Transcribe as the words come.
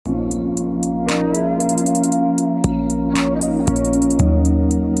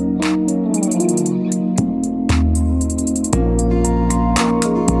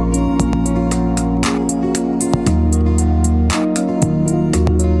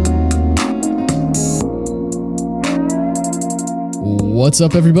What's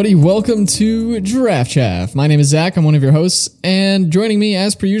up, everybody? Welcome to Draft Chaff. My name is Zach. I'm one of your hosts, and joining me,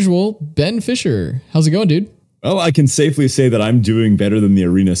 as per usual, Ben Fisher. How's it going, dude? Well, I can safely say that I'm doing better than the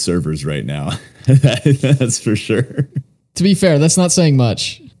arena servers right now. That's for sure. To be fair, that's not saying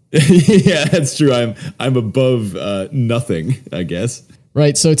much. Yeah, that's true. I'm above nothing, I guess.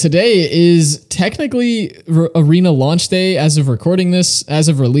 Right, so today is technically Arena launch day as of recording this. As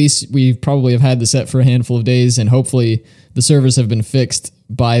of release, we probably have had the set for a handful of days, and hopefully the servers have been fixed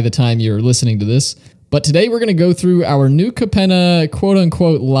by the time you're listening to this. But today we're going to go through our new Capenna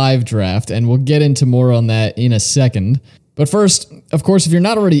quote-unquote live draft, and we'll get into more on that in a second. But first, of course, if you're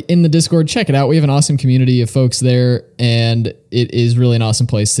not already in the Discord, check it out. We have an awesome community of folks there, and it is really an awesome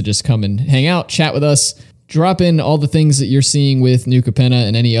place to just come and hang out, chat with us, drop in all the things that you're seeing with New Capenna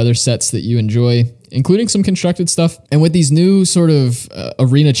and any other sets that you enjoy, including some constructed stuff. And with these new sort of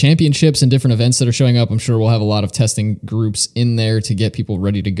arena championships and different events that are showing up, I'm sure we'll have a lot of testing groups in there to get people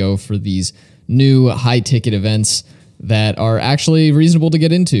ready to go for these new high-ticket events that are actually reasonable to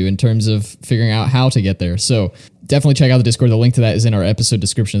get into in terms of figuring out how to get there. So definitely check out the Discord. The link to that is in our episode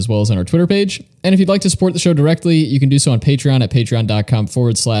description as well as on our Twitter page. And if you'd like to support the show directly, you can do so on Patreon at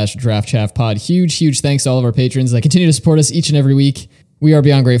patreon.com/draftchaffpod. Huge thanks to all of our patrons that continue to support us each and every week. We are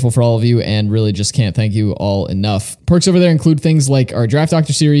beyond grateful for all of you and really just can't thank you all enough. Perks over there include things like our Draft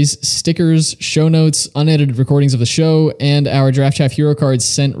Doctor series, stickers, show notes, unedited recordings of the show, and our Draft Chaff hero cards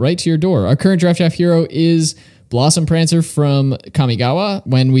sent right to your door. Our current Draft Chaff hero is Blossom Prancer from Kamigawa.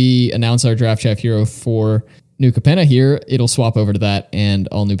 When we announce our Draft Chaff hero for New Capenna here, it'll swap over to that, and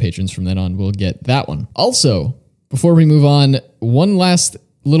all new patrons from then on will get that one. Also, before we move on, one last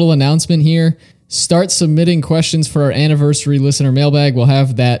little announcement here. Start submitting questions for our anniversary listener mailbag. We'll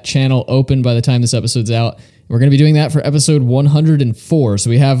have that channel open by the time this episode's out. We're going to be doing that for episode 104. So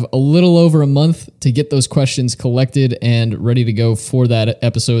we have a little over a month to get those questions collected and ready to go for that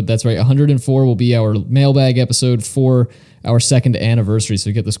episode. That's right. 104 will be our mailbag episode for our second anniversary.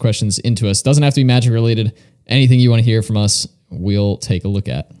 So get those questions into us. Doesn't have to be Magic related. Anything you want to hear from us, we'll take a look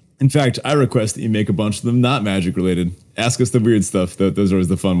at. In fact, I request that you make a bunch of them not Magic related. Ask us the weird stuff. Those are always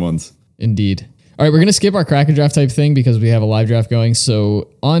the fun ones. Indeed. All right, we're going to skip our Kraken draft type thing because we have a live draft going. So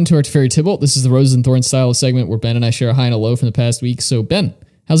on to our Teferi Tybalt. This is the Roses and Thorns style of segment where Ben and I share a high and a low from the past week. So Ben,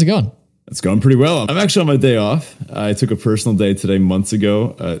 how's it going? It's going pretty well. I'm actually on my day off. I took a personal day today months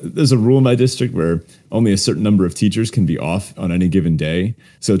ago. There's a rule in my district where only a certain number of teachers can be off on any given day.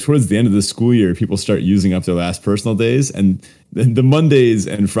 So towards the end of the school year, people start using up their last personal days, and the Mondays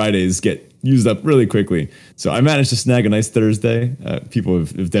and Fridays get used up really quickly. So I managed to snag a nice Thursday. People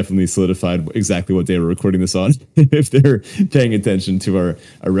have definitely solidified exactly what day we're recording this on if they're paying attention to our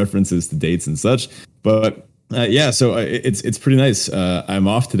references to dates and such. But so it's pretty nice. I'm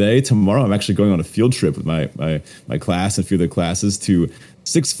off today. Tomorrow, I'm actually going on a field trip with my class and a few other classes to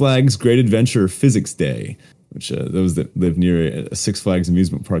Six Flags Great Adventure Physics Day, which those that live near a Six Flags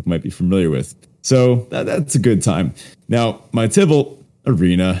amusement park might be familiar with. So that's a good time. Now, my Tybalt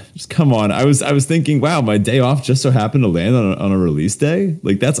arena, just come on. I was thinking, wow, my day off just so happened to land on a release day.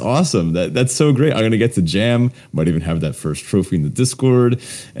 Like, that's awesome. That's so great. I'm gonna get to jam. Might even have that first trophy in the Discord,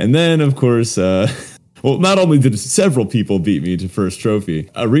 and then of course. Well, not only did several people beat me to first trophy,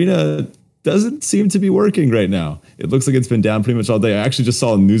 Arena doesn't seem to be working right now. It looks like it's been down pretty much all day. I actually just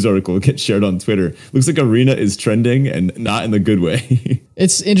saw a news article get shared on Twitter. Looks like Arena is trending and not in the good way.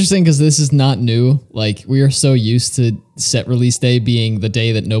 It's interesting because this is not new. Like, we are so used to set release day being the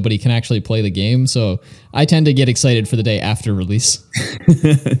day that nobody can actually play the game. So I tend to get excited for the day after release.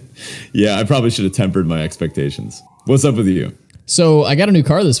 Yeah, I probably should have tempered my expectations. What's up with you? So I got a new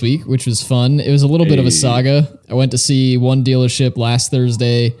car this week, which was fun. It was a little bit of a saga. I went to see one dealership last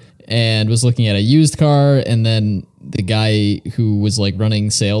Thursday and was looking at a used car, and then the guy who was like running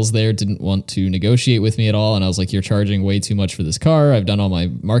sales there didn't want to negotiate with me at all. And I was like, you're charging way too much for this car. I've done all my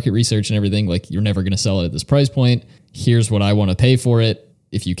market research and everything. Like, you're never going to sell it at this price point. Here's what I want to pay for it.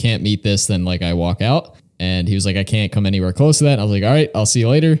 If you can't meet this, then like I walk out. And he was like, I can't come anywhere close to that. And I was like, all right, I'll see you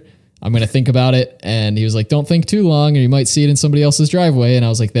later. I'm going to think about it. And he was like, don't think too long or you might see it in somebody else's driveway. And I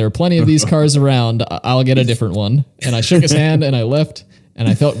was like, there are plenty of these cars around. I'll get a different one. And I shook his hand and I left, and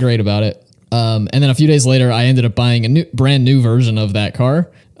I felt great about it. And then a few days later, I ended up buying a brand new version of that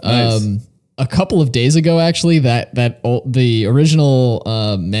car. Nice. A couple of days ago, actually, the original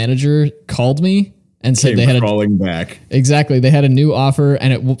manager called me and said they had crawling back. Exactly. They had a new offer,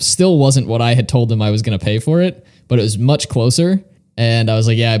 and it still wasn't what I had told them I was going to pay for it, but it was much closer. And I was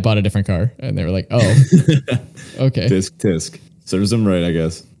like, yeah, I bought a different car. And they were like, oh, okay. Tisk. Serves them right, I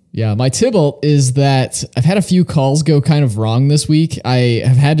guess. Yeah, my Tybalt is that I've had a few calls go kind of wrong this week. I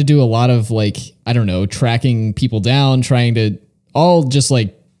have had to do a lot of tracking people down, trying to all just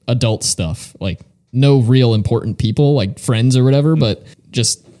like adult stuff, like no real important people, like friends or whatever, but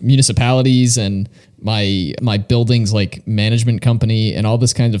just municipalities and my building's like management company and all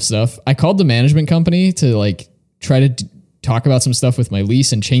this kind of stuff. I called the management company to like try to talk about some stuff with my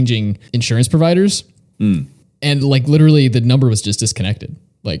lease and changing insurance providers. And like literally the number was just disconnected.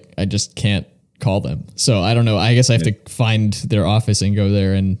 Like I just can't call them. So I don't know. I guess I have to find their office and go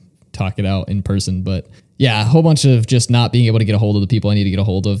there and talk it out in person. But yeah, a whole bunch of just not being able to get a hold of the people I need to get a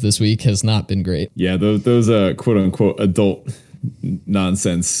hold of this week has not been great. Yeah, those quote unquote adult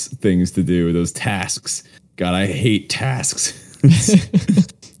nonsense things to do, those tasks. God, I hate tasks.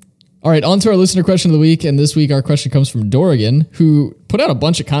 All right, on to our listener question of the week. And this week, our question comes from Dorrigan, who put out a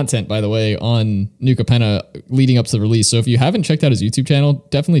bunch of content, by the way, on New Capenna leading up to the release. So if you haven't checked out his YouTube channel,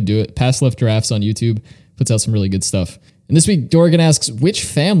 definitely do it. Pass Left Drafts on YouTube puts out some really good stuff. And this week, Dorrigan asks, which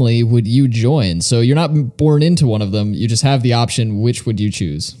family would you join? So you're not born into one of them. You just have the option. Which would you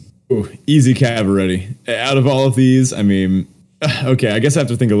choose? Ooh, easy Cabaretti. Out of all of these, I mean, okay, I guess I have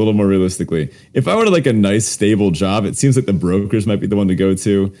to think a little more realistically. If I were to like a nice, stable job, it seems like the brokers might be the one to go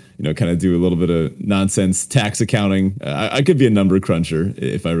to, you know, kind of do a little bit of nonsense tax accounting. I could be a number cruncher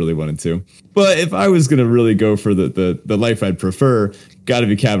if I really wanted to. But if I was going to really go for the life I'd prefer, got to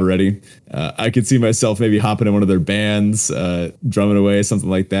be Cabaretti. I could see myself maybe hopping in one of their bands, drumming away, something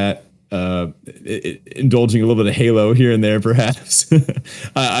like that. Indulging a little bit of Halo here and there, perhaps.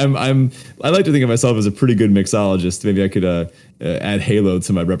 I like to think of myself as a pretty good mixologist. Maybe I could add Halo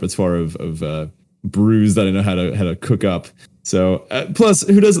to my repertoire of brews that I know how to cook up. So plus,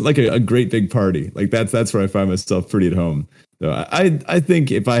 who doesn't like a great big party? Like that's where I find myself pretty at home. So I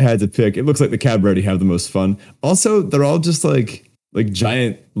think if I had to pick, it looks like the Cabaretti have the most fun. Also, they're all just like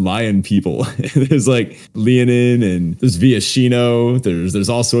giant lion people. There's like Leonin and there's Viashino. There's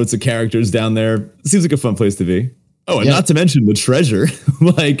all sorts of characters down there. It seems like a fun place to be. Oh, and not to mention the treasure.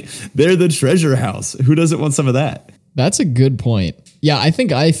 Like they're the treasure house. Who doesn't want some of that? That's a good point. Yeah, I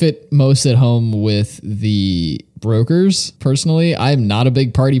think I fit most at home with the brokers. Personally, I'm not a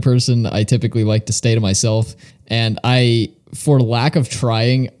big party person. I typically like to stay to myself. And I, for lack of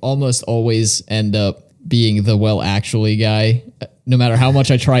trying, almost always end up being the well actually guy, no matter how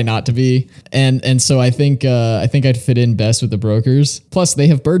much I try not to be. And so I think I'd fit in best with the brokers. Plus they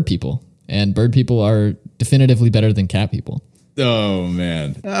have bird people, and bird people are definitively better than cat people. Oh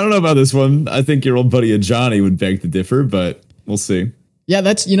man. I don't know about this one. I think your old buddy Johnny would beg to differ, but we'll see. Yeah,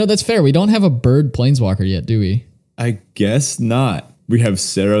 that's fair. We don't have a bird planeswalker yet, do we? I guess not. We have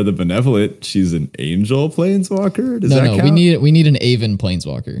Sarah the Benevolent. She's an angel planeswalker. Does that count? We need an Aven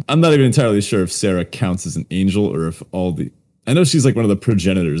planeswalker. I'm not even entirely sure if Sarah counts as an angel or if all the... I know she's like one of the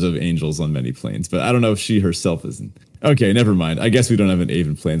progenitors of angels on many planes, but I don't know if she herself isn't. Okay, never mind. I guess we don't have an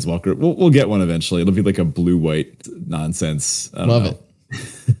Aven planeswalker. We'll get one eventually. It'll be like a blue-white nonsense. Love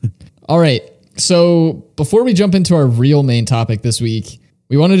it. All right. So before we jump into our real main topic this week,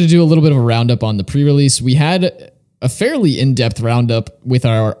 we wanted to do a little bit of a roundup on the pre-release. We had a fairly in-depth roundup with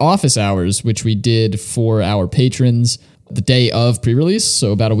our office hours, which we did for our patrons the day of pre-release,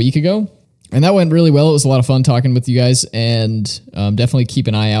 so about a week ago. And that went really well. It was a lot of fun talking with you guys, and definitely keep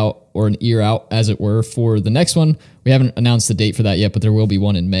an eye out, or an ear out, as it were, for the next one. We haven't announced the date for that yet, but there will be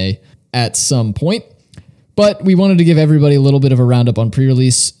one in May at some point. But we wanted to give everybody a little bit of a roundup on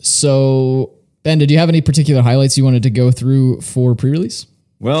pre-release. So, Ben, did you have any particular highlights you wanted to go through for pre-release?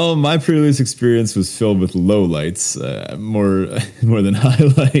 Well, my pre-release experience was filled with lowlights, more than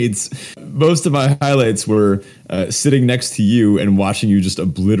highlights. Most of my highlights were sitting next to you and watching you just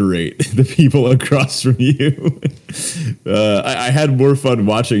obliterate the people across from you. I had more fun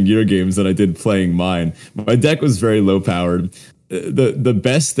watching your games than I did playing mine. My deck was very low powered. The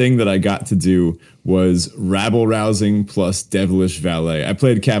best thing that I got to do was rabble rousing plus devilish valet. I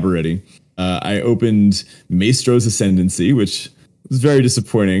played Cabaretti. I opened Maestro's Ascendancy, which was very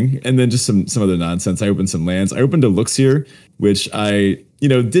disappointing. And then just some other nonsense. I opened some lands. I opened Elixir, which I,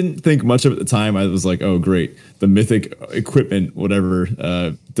 didn't think much of at the time. I was like, oh, great. The mythic equipment, whatever,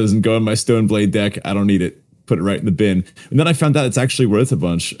 doesn't go in my Stoneblade deck. I don't need it. Put it right in the bin. And then I found out it's actually worth a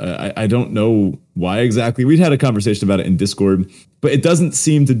bunch. I don't know why exactly. We'd had a conversation about it in Discord, but it doesn't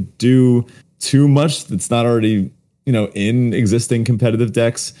seem to do too much that's not already, in existing competitive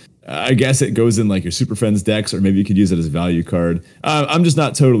decks. I guess it goes in like your Super Friends decks, or maybe you could use it as a value card. I'm just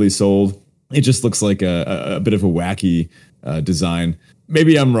not totally sold. It just looks like a bit of a wacky design.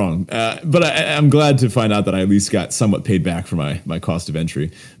 Maybe I'm wrong, but I'm glad to find out that I at least got somewhat paid back for my cost of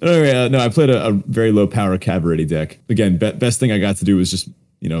entry. Anyway, no, I played a very low power Cabaretti deck. Again, best thing I got to do was just,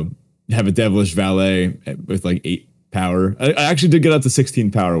 have a Devilish Valet with like 8 power. I actually did get up to 16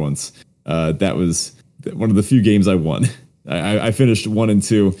 power once. That was one of the few games I won. I finished 1 and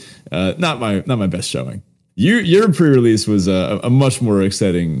 2. Not my best showing. Your pre-release was a much more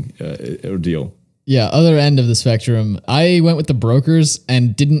exciting ordeal. Yeah, other end of the spectrum. I went with the brokers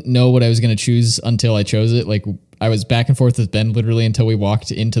and didn't know what I was going to choose until I chose it. Like, I was back and forth with Ben literally until we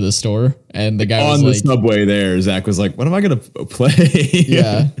walked into the store, and the guy was on the like, subway there, Zach was like, what am I going to play?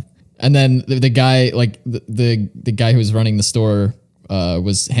 Yeah. And then the guy, like the guy who was running the store,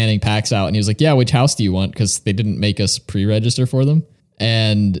 was handing packs out, and he was like, yeah, which house do you want? Because they didn't make us pre-register for them.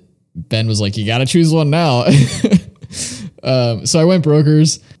 And Ben was like, you got to choose one now. So I went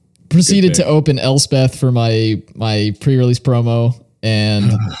brokers, proceeded to open Elspeth for my pre-release promo,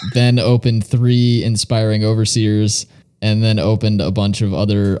 and then opened 3 Inspiring Overseers, and then opened a bunch of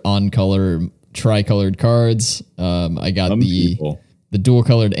other on-color, tri-colored cards. I got the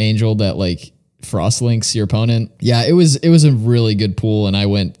dual-colored Angel that like frost links your opponent. Yeah, it was a really good pool, and I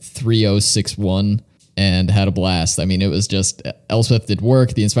went 3-0-6-1 and had a blast. I mean, it was just Elspeth did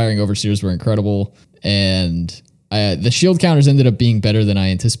work. The Inspiring Overseers were incredible, and the shield counters ended up being better than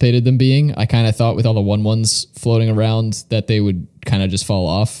I anticipated them being. I kind of thought with all the 1/1s floating around that they would kind of just fall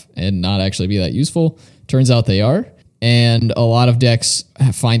off and not actually be that useful. Turns out they are. And a lot of decks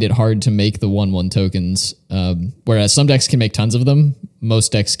find it hard to make the 1/1 tokens, whereas some decks can make tons of them.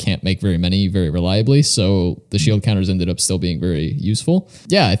 Most decks can't make very many very reliably, so the shield counters ended up still being very useful.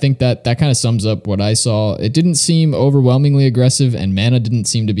 Yeah, I think that kind of sums up what I saw. It didn't seem overwhelmingly aggressive, and mana didn't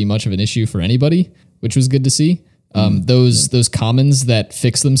seem to be much of an issue for anybody, which was good to see. Those commons that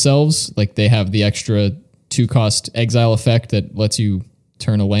fix themselves, like they have the extra 2-cost exile effect that lets you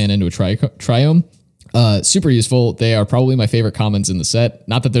turn a land into a triome. Super useful. They are probably my favorite commons in the set.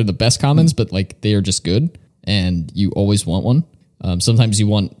 Not that they're the best commons, but like they are just good, and you always want one. Sometimes you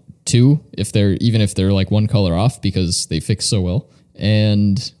want 2 even if they're like 1 color off, because they fix so well.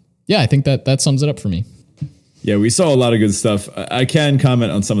 And yeah, I think that sums it up for me. Yeah, we saw a lot of good stuff. I can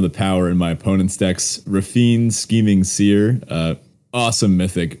comment on some of the power in my opponent's decks. Rafine, Scheming Seer, awesome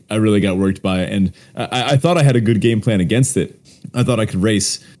mythic. I really got worked by it, and I thought I had a good game plan against it. I thought I could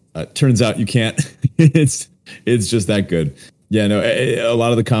race. Turns out you can't. It's just that good. Yeah, no, a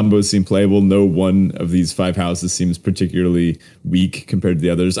lot of the combos seem playable. No one of these 5 houses seems particularly weak compared to the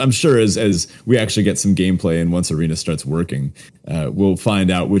others. I'm sure as we actually get some gameplay and once Arena starts working, we'll find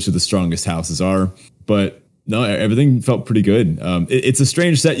out which of the strongest houses are. But no, everything felt pretty good. It's a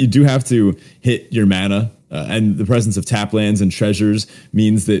strange set. You do have to hit your mana, and the presence of tap lands and treasures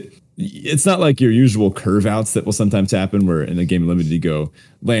means that it's not like your usual curve outs that will sometimes happen where in a game of limited you go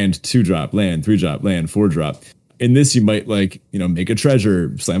land 2-drop, land 3-drop, land 4-drop. In this, you might make a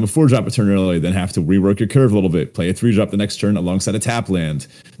treasure, slam a 4-drop a turn early, then have to rework your curve a little bit, play a 3-drop the next turn alongside a tap land.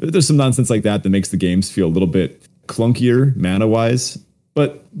 There's some nonsense like that makes the games feel a little bit clunkier mana-wise.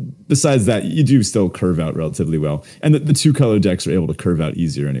 But besides that, you do still curve out relatively well. And the 2-color decks are able to curve out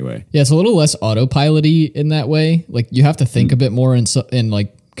easier anyway. Yeah, it's a little less autopilot-y in that way. Like, you have to think a bit more and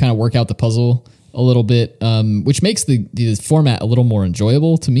like kind of work out the puzzle a little bit, which makes the format a little more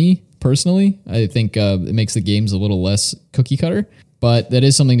enjoyable to me personally. I think it makes the games a little less cookie cutter, but that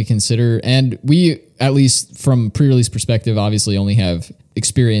is something to consider. And we, at least from pre-release perspective, obviously only have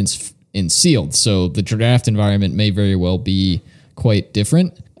experience in sealed. So the draft environment may very well be quite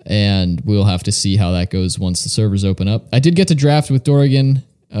different, and we'll have to see how that goes once the servers open up. I did get to draft with Dorrigan,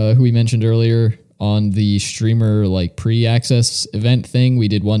 who we mentioned earlier on the streamer like pre-access event thing. We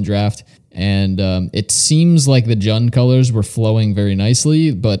did 1 draft, and it seems like the Jund colors were flowing very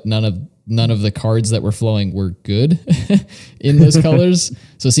nicely, but none of the cards that were flowing were good in those colors.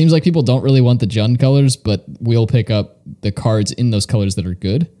 So it seems like people don't really want the Jund colors, but we'll pick up the cards in those colors that are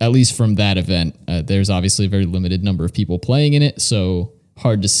good, at least from that event. There's obviously a very limited number of people playing in it, so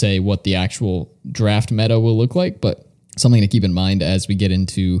hard to say what the actual draft meta will look like, but something to keep in mind as we get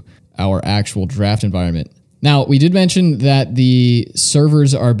into our actual draft environment. Now, we did mention that the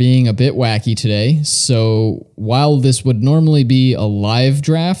servers are being a bit wacky today. So while this would normally be a live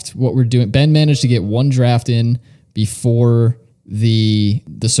draft, what we're doing, Ben managed to get 1 draft in before the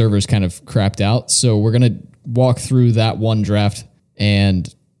servers kind of crapped out. So we're going to walk through that 1 draft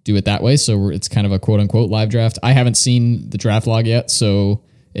and do it that way. So it's kind of a quote unquote live draft. I haven't seen the draft log yet, so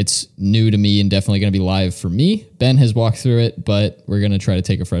it's new to me and definitely going to be live for me. Ben has walked through it, but we're going to try to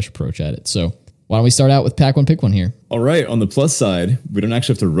take a fresh approach at it. So why don't we start out with Pack One, Pick One here? All right. On the plus side, we don't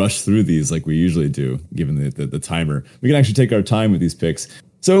actually have to rush through these like we usually do, given the timer. We can actually take our time with these picks.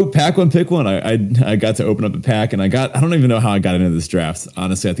 So Pack One, Pick One, I got to open up a pack, and I don't even know how I got into this draft.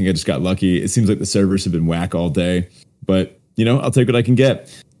 Honestly, I think I just got lucky. It seems like the servers have been whack all day, but I'll take what I can get.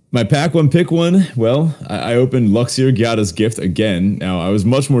 My pack one, pick one. Well, I opened Luxior Gyada's Gift again. Now, I was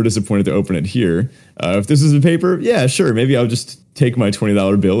much more disappointed to open it here. If this was a paper, yeah, sure. Maybe I'll just take my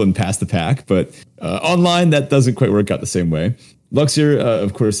 $20 bill and pass the pack. But online, that doesn't quite work out the same way. Luxior,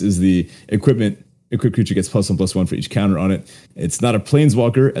 of course, is the equipped creature gets +1/+1 for each counter on it. It's not a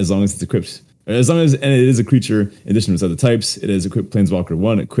planeswalker as long as it's equipped. As long as, and it is a creature, in addition to its other types, it is equipped Planeswalker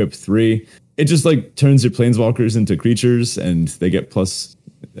 1, equipped 3. It just like turns your planeswalkers into creatures and they get plus.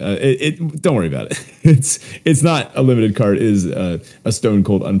 Don't worry about it. It's not a limited card. It is a stone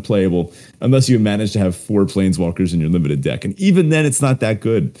cold unplayable unless you manage to have 4 planeswalkers in your limited deck, and even then, it's not that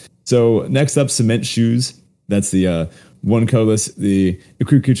good. So next up, Cement Shoes. That's the one colorless. The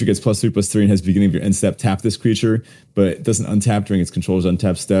equipped creature gets +3/+3 and has beginning of your end step. Tap this creature, but it doesn't untap during its controller's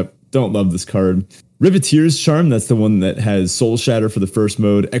untap step. Don't love this card. Riveteer's Charm, that's the one that has Soul Shatter for the first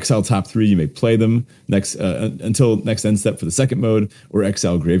mode. Exile top 3, you may play them next until next end step for the second mode, or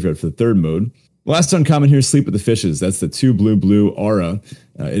exile Graveyard for the third mode. Last uncommon here, Sleep with the Fishes. That's the 2/blue aura.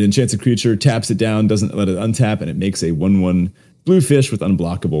 It enchants a creature, taps it down, doesn't let it untap, and it makes a 1/1 blue fish with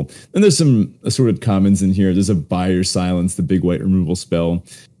unblockable. Then there's some assorted commons in here. There's a Buyer Silence, the big white removal spell.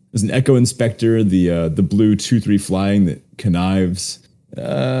 There's an Echo Inspector, the blue 2/3 flying that connives.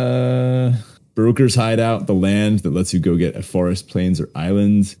 Broker's Hideout, the land that lets you go get a forest, plains, or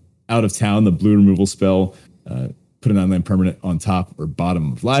island. Out of Town, the blue removal spell. Put an online permanent on top or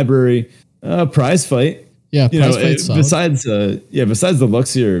bottom of library. Prize Fight. Yeah, Prize Fight's solid. Besides the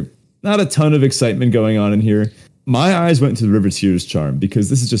Luxior, not a ton of excitement going on in here. My eyes went to the Riveteer's Charm because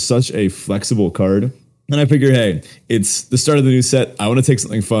this is just such a flexible card. And I figure, hey, it's the start of the new set. I want to take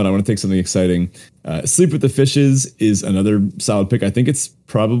something fun. I want to take something exciting. Sleep with the Fishes is another solid pick. I think it's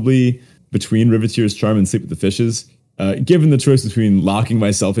probably between Riveteer's Charm and Sleep with the Fishes. Given the choice between locking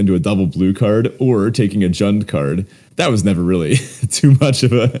myself into a double blue card or taking a Jund card, that was never really too much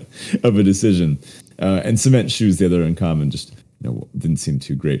of a decision. And Cement Shoes, the other uncommon, just didn't seem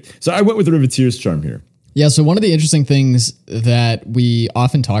too great. So I went with the Riveteer's Charm here. Yeah, so one of the interesting things that we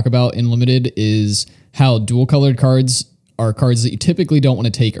often talk about in Limited is how dual colored cards are cards that you typically don't want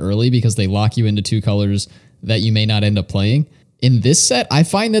to take early because they lock you into 2 colors that you may not end up playing. In this set, I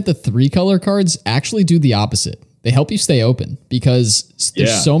find that the 3 color cards actually do the opposite. They help you stay open because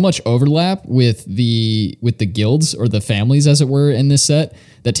there's so much overlap with the guilds or the families, as it were, in this set,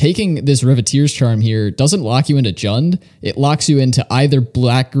 that taking this Riveteer's Charm here doesn't lock you into Jund. It locks you into either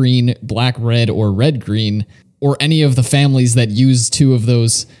black-green, black-red, or red-green, or any of the families that use 2 of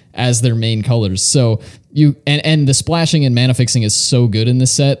those as their main colors. So you and the splashing and mana fixing is so good in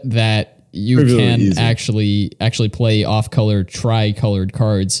this set that you can actually play off-color, tri-colored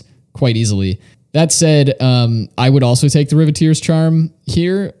cards quite easily. That said, I would also take the Riveteer's Charm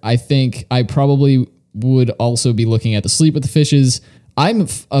here. I think I probably would also be looking at the Sleep with the Fishes. I'm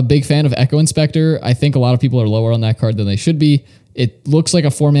a big fan of Echo Inspector. I think a lot of people are lower on that card than they should be. It looks like a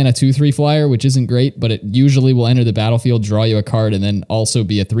 4-mana 2/3 flyer, which isn't great, but it usually will enter the battlefield, draw you a card, and then also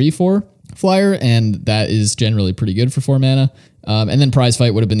be a 3/4 flyer, and that is generally pretty good for 4 mana. And then Prize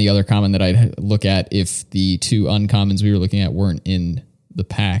Fight would have been the other common that I'd look at if the 2 uncommons we were looking at weren't in the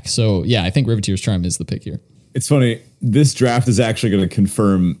pack. So yeah, I think Riveteer's Charm is the pick here. It's funny. This draft is actually going to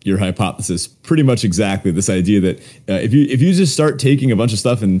confirm your hypothesis pretty much exactly. This idea that if you just start taking a bunch of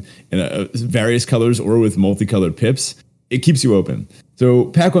stuff in various colors or with multicolored pips, it keeps you open. So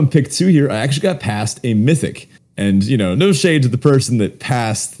pack 1, pick 2 here. I actually got past a Mythic, and no shade to the person that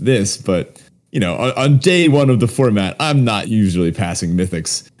passed this, but on day 1 of the format, I'm not usually passing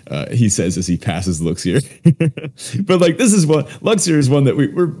Mythics. He says as he passes Luxior. But Luxior is one that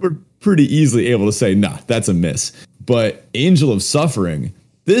we're pretty easily able to say, nah, that's a miss. But Angel of Suffering,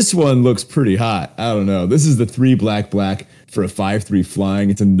 this one looks pretty hot. I don't know. This is the 3 black for a 5/3 flying.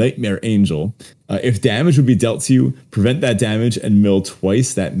 It's a Nightmare Angel. If damage would be dealt to you, prevent that damage and mill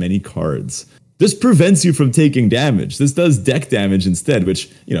twice that many cards. This prevents you from taking damage. This does deck damage instead, which,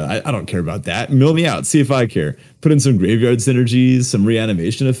 I don't care about that. Mill me out. See if I care. Put in some graveyard synergies, some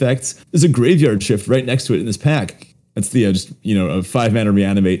reanimation effects. There's a graveyard shift right next to it in this pack. That's the a 5 mana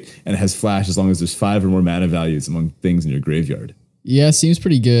reanimate, and it has flash as long as there's 5 or more mana values among things in your graveyard. Yeah, seems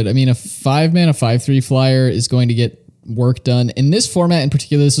pretty good. I mean, a 5 mana 5/3 flyer is going to get work done. In this format in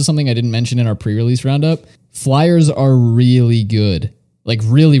particular, this is something I didn't mention in our pre-release roundup. Flyers are really good. Like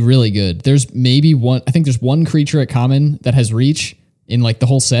really, really good. There's maybe there's one creature at common that has reach in like the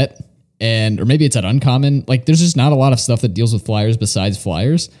whole set, or maybe it's at uncommon. Like there's just not a lot of stuff that deals with flyers besides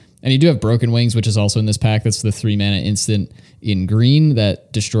flyers. And you do have Broken Wings, which is also in this pack. That's the 3 mana instant in green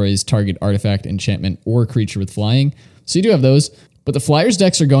that destroys target artifact, enchantment, or creature with flying. So you do have those. But the flyers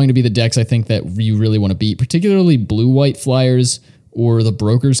decks are going to be the decks I think that you really want to beat, particularly blue-white flyers or the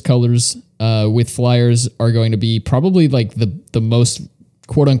Broker's colors with flyers are going to be probably like the most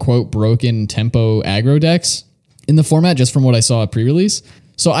quote unquote broken tempo aggro decks in the format, just from what I saw at pre-release.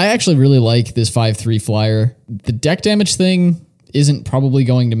 So I actually really like this 5/3 flyer. The deck damage thing isn't probably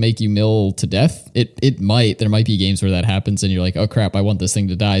going to make you mill to death. It might. There might be games where that happens and you're like, oh crap, I want this thing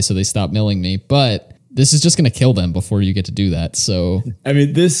to die, so they stop milling me. But this is just going to kill them before you get to do that. So I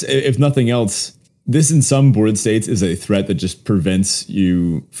mean, this, if nothing else, this in some board states is a threat that just prevents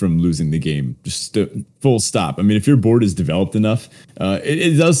you from losing the game. Just full stop. I mean, if your board is developed enough,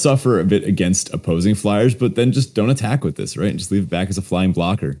 it does suffer a bit against opposing flyers, but then just don't attack with this, right? And just leave it back as a flying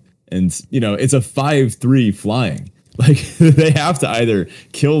blocker. And, you know, it's a 5/3 flying. Like, they have to either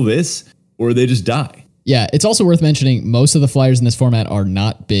kill this or they just die. Yeah, it's also worth mentioning most of the flyers in this format are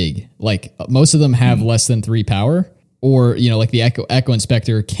not big. Like, most of them have less than 3 power. Or, you know, like the Echo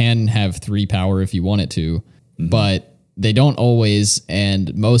Inspector can have 3 power if you want it to, but they don't always,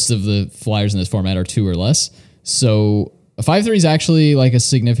 and most of the flyers in this format are 2 or less. So a 5/3 is actually like a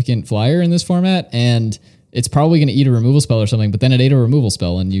significant flyer in this format, and it's probably going to eat a removal spell or something, but then it ate a removal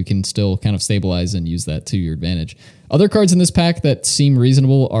spell, and you can still kind of stabilize and use that to your advantage. Other cards in this pack that seem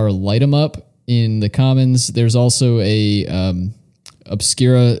reasonable are Light 'em Up in the commons. There's also a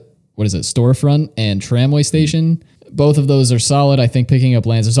Obscura, Storefront and Tramway Station. Both of those are solid. I think picking up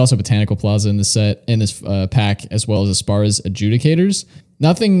lands. There's also Botanical Plaza in this pack, as well as Aspara's Adjudicators.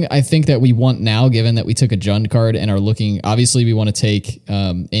 Nothing I think that we want now, given that we took a Jund card and are looking. Obviously, we want to take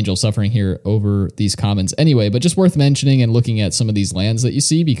Angel of Suffering here over these commons anyway, but just worth mentioning and looking at some of these lands that you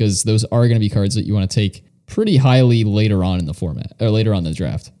see, because those are going to be cards that you want to take pretty highly later on in the format, or later on in the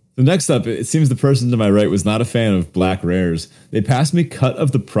draft. So next up, it seems the person to my right was not a fan of black rares. They passed me Cut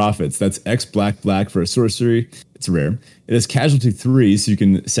of the Prophets. That's X black for a sorcery. It's rare. It has casualty 3, so you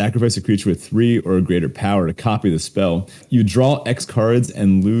can sacrifice a creature with 3 or greater power to copy the spell. You draw X cards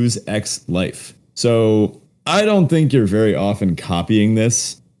and lose X life. So I don't think you're very often copying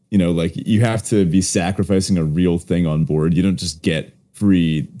this. You know, like, you have to be sacrificing a real thing on board. You don't just get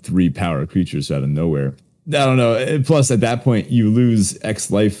free 3 power creatures out of nowhere. I don't know. Plus, at that point, you lose X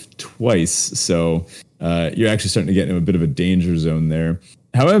life twice. So you're actually starting to get into a bit of a danger zone there.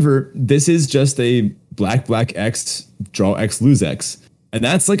 However, this is just a black X, draw X, lose X. And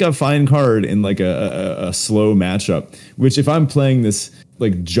that's like a fine card in like a slow matchup, which if I'm playing this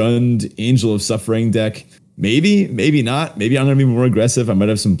like Jund Angel of Suffering deck, maybe not. Maybe I'm going to be more aggressive. I might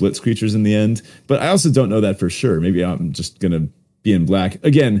have some blitz creatures in the end, but I also don't know that for sure. Maybe I'm just going to be in black.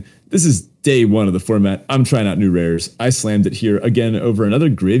 Again, this is day 1 of the format. I'm trying out new rares. I slammed it here again over another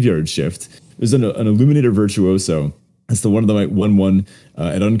Graveyard Shift. There's an Illuminator Virtuoso. That's the one of the 1/1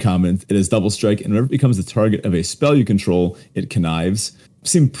 at uncommon. It has double strike, and whenever it becomes the target of a spell you control, it connives.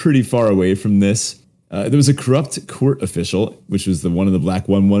 Seem pretty far away from this. There was a Corrupt Court Official, which was the one of the black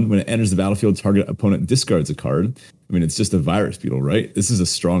 1/1. When it enters the battlefield, target opponent discards a card. I mean, it's just a Virus Beetle, right? This is a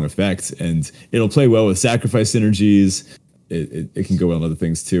strong effect, and it'll play well with sacrifice synergies. It can go well on other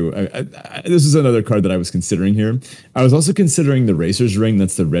things too. This is another card that I was considering here. I was also considering the Racer's Ring.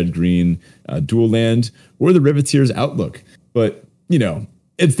 That's the red-green dual land, or the Riveteer's Outlook. But, you know,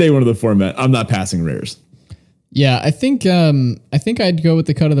 it's day 1 of the format. I'm not passing rares. Yeah, I think I'd go with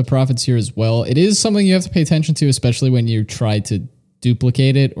the Cut of the Prophets here as well. It is something you have to pay attention to, especially when you try to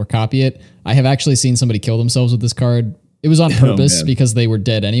duplicate it or copy it. I have actually seen somebody kill themselves with this card. It was on purpose because they were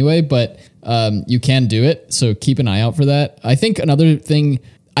dead anyway, but you can do it, so keep an eye out for that. I think another thing,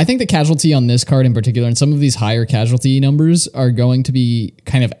 I think the casualty on this card in particular, and some of these higher casualty numbers, are going to be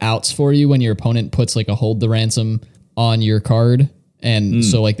kind of outs for you when your opponent puts like a Hold the Ransom on your card, and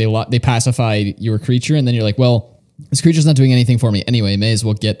so like they pacify your creature, and then you're like, well, this creature's not doing anything for me anyway, may as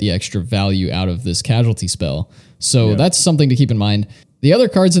well get the extra value out of this casualty spell. So that's something to keep in mind. The other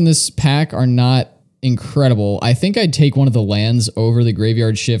cards in this pack are not incredible. I think I'd take one of the lands over the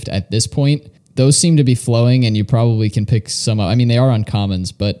Graveyard Shift at this point. Those seem to be flowing, and you probably can pick some up. I mean, they are on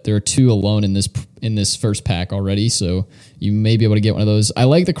commons, but there are 2 alone in this first pack already, so you may be able to get one of those. I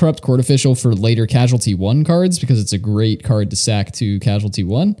like the Corrupt Court Official for later Casualty 1 cards because it's a great card to sack to Casualty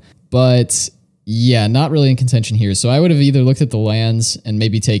 1, but yeah, not really in contention here. So I would have either looked at the lands and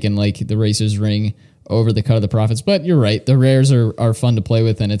maybe taken like the Racer's Ring over the Cut of the Prophets, but you're right. The rares are fun to play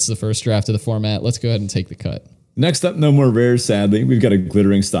with, and it's the first draft of the format. Let's go ahead and take the cut. Next up, no more rares, sadly. We've got a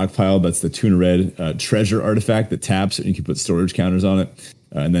Glittering Stockpile. That's the Tuna Red treasure artifact that taps, and you can put storage counters on it,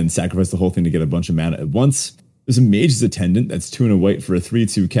 and then sacrifice the whole thing to get a bunch of mana at once. There's a Mage's Attendant. That's 2 and a white for a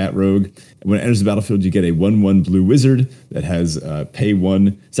 3/2 cat rogue. And when it enters the battlefield, you get a 1/1 blue wizard that has pay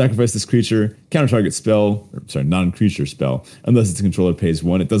 1, sacrifice this creature, counter target spell, non-creature spell, unless its controller pays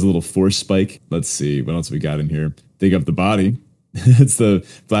 1. It does a little force spike. Let's see, what else we got in here? Dig Up the Body. It's the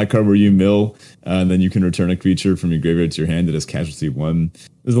black card where you mill, and then you can return a creature from your graveyard to your hand that is casualty 1.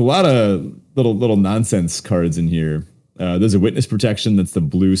 There's a lot of little nonsense cards in here. There's a witness protection. That's the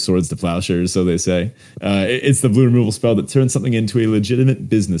blue swords to plowshares, so they say. It's the blue removal spell that turns something into a legitimate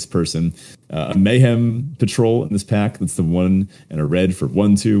business person. A mayhem patrol in this pack. That's the 1 and a red for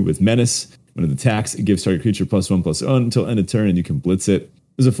 1/2 with menace. When it attacks, it gives target creature +1/+1 until end of turn, and you can blitz it.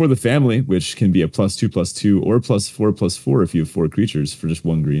 There's a For the Family, which can be a +2/+2 or +4/+4 if you have 4 creatures for just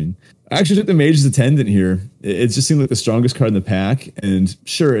 1 green. I actually took the Mage's Attendant here. It just seemed like the strongest card in the pack, and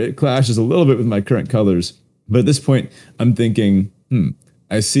sure, it clashes a little bit with my current colors. But at this point, I'm thinking,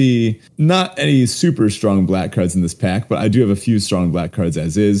 I see not any super strong black cards in this pack, but I do have a few strong black cards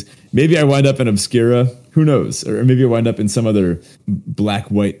as is. Maybe I wind up in Obscura. Who knows? Or maybe I wind up in some other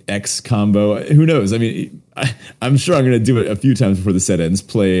black-white X combo. Who knows? I mean, I'm sure I'm going to do it a few times before the set ends,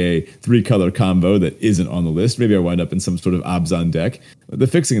 play a 3-color combo that isn't on the list. Maybe I wind up in some sort of Abzan deck. The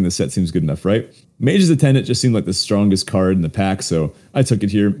fixing in this set seems good enough, right? Mage's Attendant just seemed like the strongest card in the pack, so I took it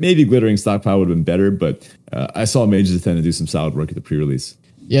here. Maybe Glittering Stockpile would have been better, but I saw Mage's Attendant do some solid work at the pre-release.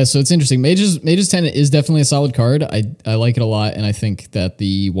 Yeah, so it's interesting. Mage's Attendant is definitely a solid card. I like it a lot, and I think that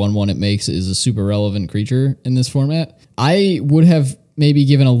the 1/1 it makes is a super relevant creature in this format. I would have maybe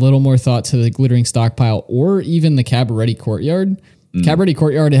given a little more thought to the Glittering Stockpile or even the Cabaretti Courtyard. Cabaretti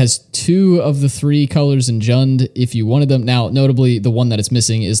Courtyard has 2 of the 3 colors in Jund if you wanted them. Now, notably, the one that it's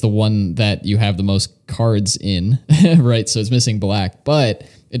missing is the one that you have the most cards in, right? So it's missing black, but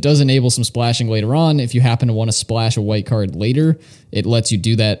it does enable some splashing later on. If you happen to want to splash a white card later, it lets you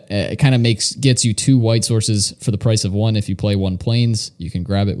do that. It kind of gets you 2 white sources for the price of 1. If you play 1 plains, you can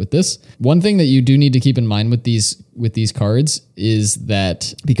grab it with this. One thing that you do need to keep in mind with these cards is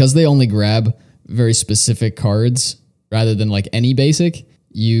that because they only grab very specific cards rather than like any basic,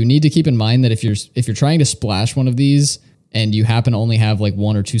 you need to keep in mind that if you're trying to splash one of these and you happen to only have like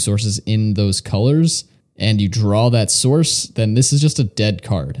 1 or 2 sources in those colors, and you draw that source, then this is just a dead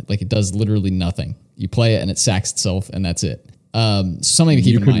card. Like, it does literally nothing. You play it and it sacks itself, and that's it. Something to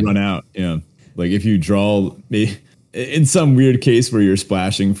keep in mind. You could run out, yeah. Like, if you draw, in some weird case where you're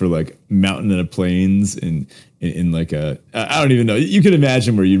splashing for like Mountain and a Plains in like a, I don't even know. You could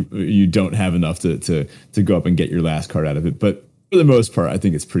imagine where you don't have enough to go up and get your last card out of it. But for the most part, I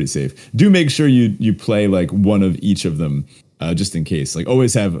think it's pretty safe. Do make sure you play like one of each of them, just in case. Like,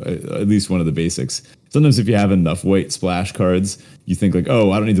 always have at least one of the basics. Sometimes if you have enough white splash cards, you think like,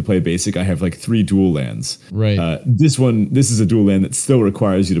 oh, I don't need to play basic. I have like 3 dual lands. Right. This is a dual land that still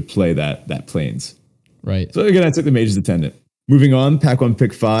requires you to play that plains. Right. So again, I took the Mage's Attendant. Moving on, pack 1,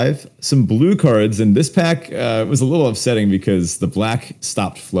 pick 5. Some blue cards, and this pack was a little upsetting because the black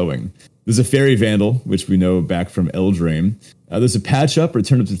stopped flowing. There's a Fairy Vandal, which we know back from Eldraine. There's a Patch Up,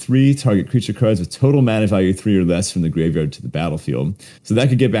 return up to 3 target creature cards with total mana value 3 or less from the graveyard to the battlefield. So that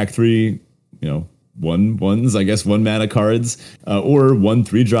could get back 3, 1/1s, I guess, 1 mana cards, or 1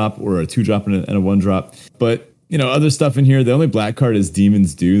 3-drop, or a 2-drop and a 1-drop. But, other stuff in here. The only black card is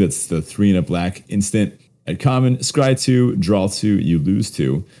Demon's Due. That's the 3 and a black instant. At common, scry 2, draw 2, you lose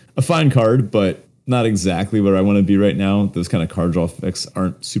 2. A fine card, but not exactly where I want to be right now. Those kind of card draw effects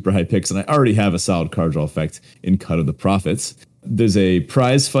aren't super high picks, and I already have a solid card draw effect in Cut of the Prophets. There's a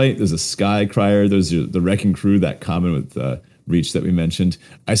Prize Fight, there's a Sky Crier, there's the Wrecking Crew, that common with Reach that we mentioned.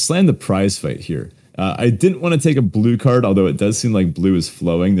 I slammed the Prize Fight here. I didn't want to take a blue card, although it does seem like blue is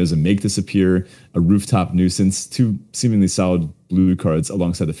flowing. There's a Make Disappear, a Rooftop Nuisance, 2 seemingly solid blue cards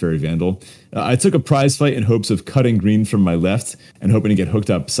alongside the Fairy Vandal. I took a Prize Fight in hopes of cutting green from my left and hoping to get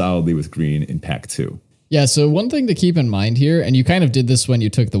hooked up solidly with green in pack 2. Yeah, so one thing to keep in mind here, and you kind of did this when you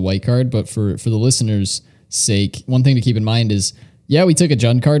took the white card, but for the listeners' sake, one thing to keep in mind is, yeah, we took a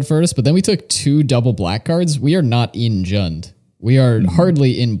Jund card first, but then we took 2 double black cards. We are not in Jund. We are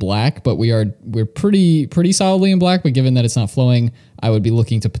hardly in black, but we're pretty solidly in black. But given that it's not flowing, I would be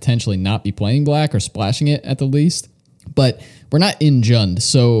looking to potentially not be playing black or splashing it at the least. But we're not in Jund,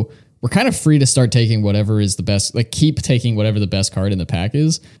 so we're kind of free to start taking whatever is the best. Like, keep taking whatever the best card in the pack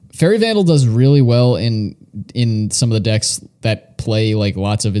is. Fairy Vandal does really well in some of the decks that play like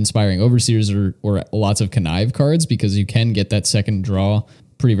lots of Inspiring Overseers or lots of Connive cards, because you can get that second draw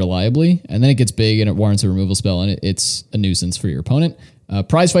pretty reliably, and then it gets big and it warrants a removal spell, and it's a nuisance for your opponent.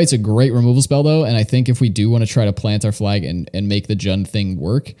 Prize Fight's a great removal spell though, and I think if we do want to try to plant our flag and make the Jund thing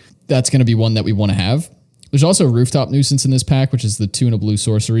work, that's going to be one that we want to have. There's also Rooftop Nuisance in this pack, which is the 2 and a blue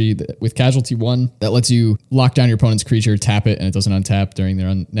sorcery with Casualty 1 that lets you lock down your opponent's creature, tap it, and it doesn't untap during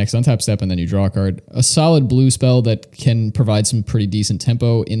their next untap step, and then you draw a card. A solid blue spell that can provide some pretty decent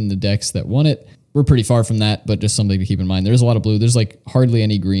tempo in the decks that want it. We're pretty far from that, but just something to keep in mind. There's a lot of blue. There's like hardly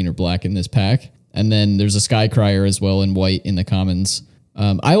any green or black in this pack. And then there's a Sky Crier as well in white in the commons.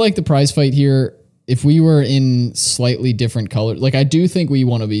 I like the prize fight here. If we were in slightly different colors, like I do think we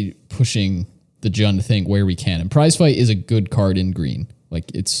want to be pushing the Jund thing where we can. And prize fight is a good card in green. Like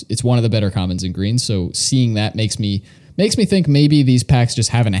it's one of the better commons in green. So seeing that makes me think maybe these packs just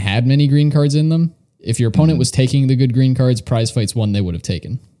haven't had many green cards in them. If your opponent was taking the good green cards, prize fight's one they would have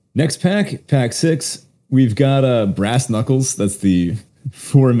taken. Next pack, pack 6, we've got Brass Knuckles. That's the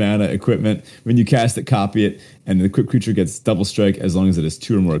 4 mana equipment. When you cast it, copy it, and the equipped creature gets double strike as long as it has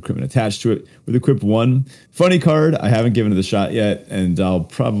 2 or more equipment attached to it. With equip 1, funny card. I haven't given it a shot yet, and I'll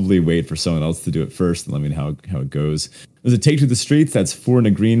probably wait for someone else to do it first and let me know how it goes. There's a Take to the Streets. That's 4 and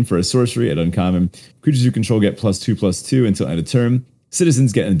a green for a sorcery at uncommon. Creatures you control get +2/+2 until end of turn.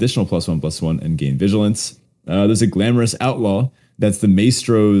 Citizens get an additional +1/+1 and gain vigilance. There's a Glamorous Outlaw. That's the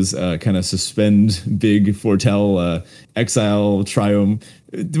Maestro's kind of suspend, big, foretell, exile, triumph.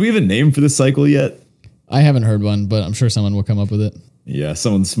 Do we have a name for this cycle yet? I haven't heard one, but I'm sure someone will come up with it. Yeah,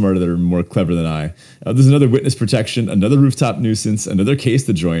 someone smarter that are more clever than I. There's another Witness Protection, another Rooftop Nuisance, another Case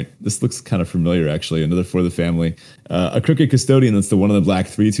the Joint. This looks kind of familiar, actually. Another For the Family. A Crooked Custodian, that's the one on the black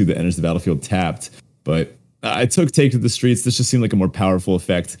 3/2 that enters the battlefield tapped. But I took Take to the Streets. This just seemed like a more powerful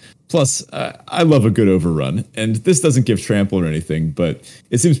effect. Plus, I love a good overrun. And this doesn't give trample or anything, but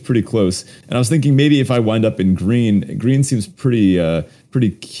it seems pretty close. And I was thinking maybe if I wind up in green seems pretty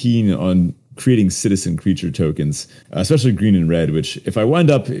keen on creating citizen creature tokens, especially green and red, which if I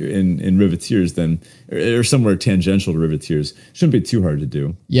wind up in Riveteers, then or somewhere tangential to Riveteers, shouldn't be too hard to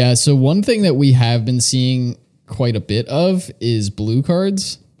do. Yeah, so one thing that we have been seeing quite a bit of is blue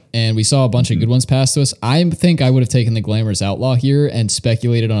cards. And we saw a bunch of good ones pass to us. I think I would have taken the Glamorous Outlaw here and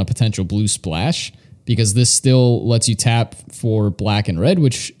speculated on a potential blue splash, because this still lets you tap for black and red,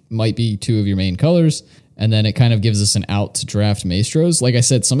 which might be 2 of your main colors. And then it kind of gives us an out to draft Maestros. Like I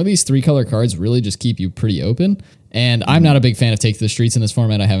said, some of these 3-color cards really just keep you pretty open. And I'm not a big fan of Take to the Streets in this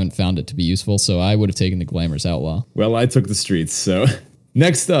format. I haven't found it to be useful, so I would have taken the Glamorous Outlaw. Well, I took the Streets, so...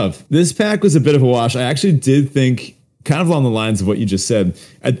 Next up, this pack was a bit of a wash. I actually did think... kind of along the lines of what you just said.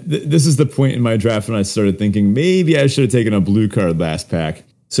 This is the point in my draft when I started thinking maybe I should have taken a blue card last pack.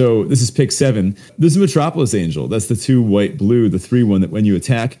 So this is pick 7. This is Metropolis Angel. That's the 2 white blue, the 3/1 that when you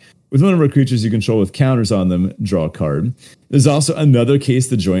attack with one of our creatures you control with counters on them, draw a card. There's also another Case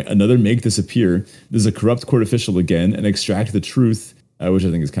the Joint, another Make Disappear. There's a Corrupt Court Official again, and Extract the Truth, which I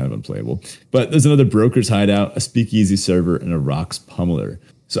think is kind of unplayable. But there's another Broker's Hideout, a Speakeasy Server, and a Rocks Pummeler.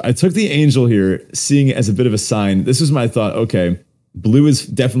 So I took the Angel here, seeing it as a bit of a sign. This was my thought, okay, blue is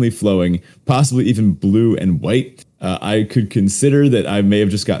definitely flowing, possibly even blue and white. I could consider that I may have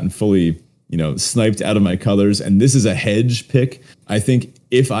just gotten fully, sniped out of my colors, and this is a hedge pick. I think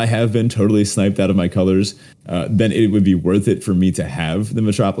if I have been totally sniped out of my colors, then it would be worth it for me to have the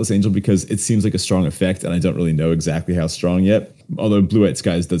Metropolis Angel, because it seems like a strong effect, and I don't really know exactly how strong yet. Although Blue-White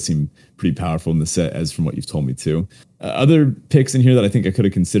Skies does seem pretty powerful in the set, as from what you've told me too. Other picks in here that I think I could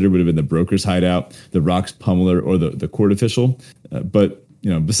have considered would have been the Broker's Hideout, the Rocks Pummeler, or the Court Official. But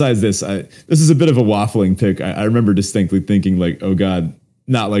besides this, this is a bit of a waffling pick. I remember distinctly thinking like, oh God,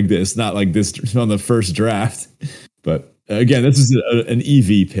 not like this on the first draft. But again, this is an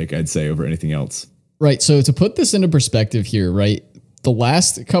EV pick, I'd say, over anything else. Right. So to put this into perspective here, right, the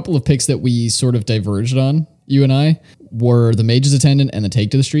last couple of picks that we sort of diverged on, you and I, were the Mage's Attendant and the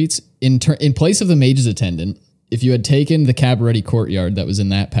Take to the Streets. In place of the Mage's Attendant, if you had taken the Cabaret Courtyard that was in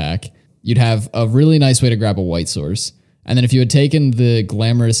that pack, you'd have a really nice way to grab a white source. And then if you had taken the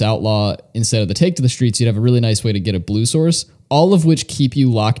Glamorous Outlaw instead of the Take to the Streets, you'd have a really nice way to get a blue source, all of which keep you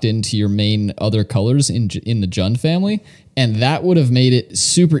locked into your main other colors in the Jund family. And that would have made it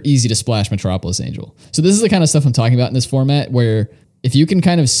super easy to splash Metropolis Angel. So this is the kind of stuff I'm talking about in this format, where if you can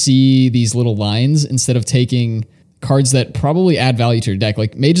kind of see these little lines instead of taking cards that probably add value to your deck,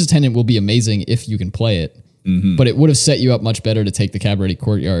 like Mage's Attendant will be amazing if you can play it. Mm-hmm. But it would have set you up much better to take the Cabaret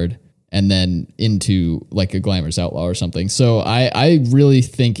Courtyard and then into like a Glamorous Outlaw or something. So I really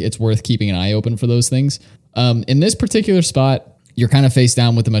think it's worth keeping an eye open for those things. In this particular spot, you're kind of face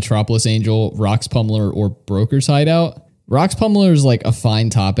down with the Metropolis Angel, Rocks Pummeler, or Broker's Hideout. Rocks Pummeler is like a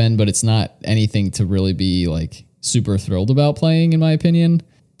fine top end, but it's not anything to really be like super thrilled about playing, in my opinion.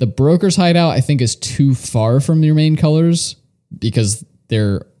 The Broker's Hideout, I think, is too far from your main colors because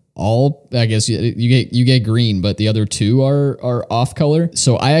they're all, I guess you get green, but the other 2 are off color.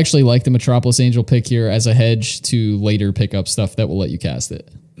 So I actually like the Metropolis Angel pick here as a hedge to later pick up stuff that will let you cast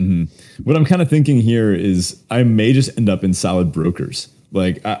it. Mm-hmm. What I'm kind of thinking here is I may just end up in solid Brokers.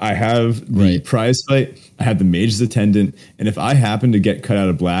 Like I have the prize fight, I have the Mage's Attendant, and if I happen to get cut out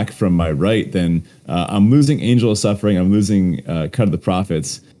of black from my right, then I'm losing Angel of Suffering, I'm losing Cut of the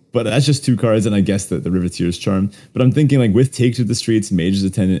Prophets. But that's just 2 cards, and I guess the Riveteer's Charm. But I'm thinking like with Take to the Streets, Mage's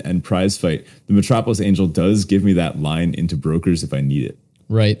Attendant, and Prize Fight, the Metropolis Angel does give me that line into brokers if I need it.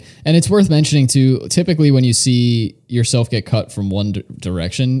 Right. And it's worth mentioning too, typically when you see yourself get cut from one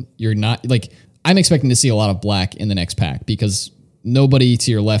direction, you're not like, I'm expecting to see a lot of black in the next pack because nobody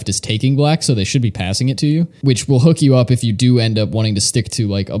to your left is taking black, so they should be passing it to you, which will hook you up if you do end up wanting to stick to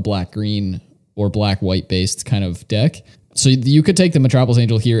like a black-green or black-white based kind of deck. So you could take the Metropolis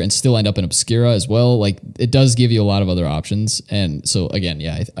Angel here and still end up in Obscura as well. Like it does give you a lot of other options. And so again,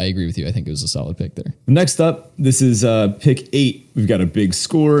 yeah, I agree with you. I think it was a solid pick there. Next up, this is pick 8. We've got a big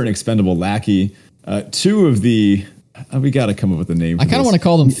score, an expendable lackey. 2 of the, we got to come up with a name. I kind of want to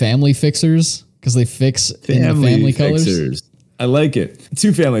call them family fixers because they fix in the family colors. Fixers. I like it.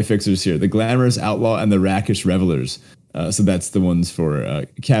 2 family fixers here, the Glamorous Outlaw and the Rakish Revelers. So that's the ones for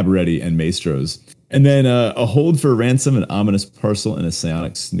Cabaretti and Maestros. And then a Hold for Ransom, an Ominous Parcel, and a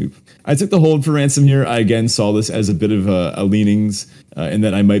Psionic Snoop. I took the Hold for Ransom here. I again saw this as a bit of a leanings in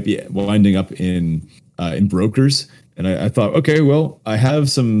that I might be winding up in brokers. And I thought, okay, well, I have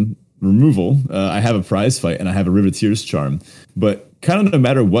some removal. I have a Prize Fight and I have a Riveteer's Charm. But kind of no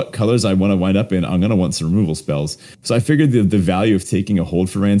matter what colors I want to wind up in, I'm going to want some removal spells. So I figured the value of taking a Hold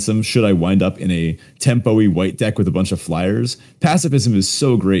for Ransom, should I wind up in a tempo-y white deck with a bunch of flyers, Pacifism is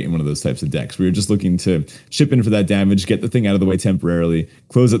so great in one of those types of decks. We were just looking to chip in for that damage, get the thing out of the way temporarily,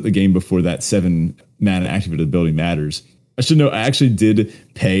 close out the game before that 7 mana activated ability matters. I should note I actually did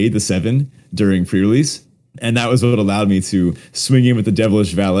pay the 7 during pre-release. And that was what allowed me to swing in with the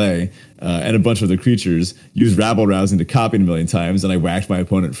Devilish Valet and a bunch of the creatures, use Rabble Rousing to copy it a million times, and I whacked my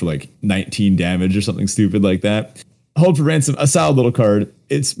opponent for like 19 damage or something stupid like that. Hold for Ransom, a solid little card.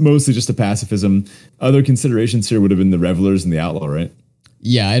 It's mostly just a pacifism. Other considerations here would have been the Revelers and the Outlaw, right?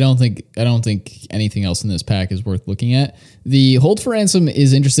 Yeah, I don't think anything else in this pack is worth looking at. The Hold for Ransom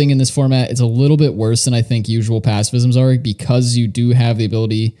is interesting in this format. It's a little bit worse than I think usual pacifisms are because you do have the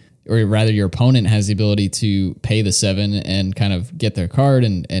ability, or rather your opponent has the ability to pay the 7 and kind of get their card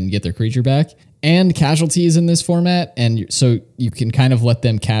and get their creature back. And casualties in this format, and so you can kind of let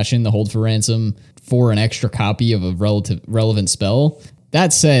them cash in the Hold for Ransom for an extra copy of a relevant spell.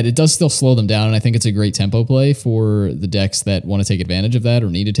 That said, it does still slow them down, and I think it's a great tempo play for the decks that want to take advantage of that or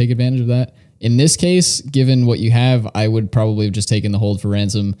need to take advantage of that. In this case, given what you have, I would probably have just taken the Hold for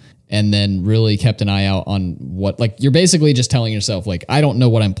Ransom and then really kept an eye out on what, like, you're basically just telling yourself, like, I don't know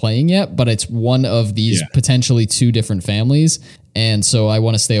what I'm playing yet, but it's one of these potentially 2 different families. And so I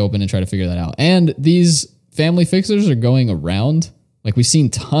want to stay open and try to figure that out. And these family fixers are going around. Like, we've seen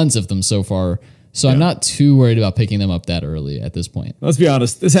tons of them so far. So I'm not too worried about picking them up that early at this point. Let's be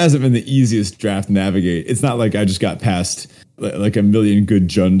honest. This hasn't been the easiest draft to navigate. It's not like I just got past like a million good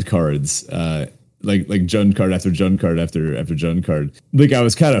Jund cards, like Jund card after Jund card after Jund card. Like I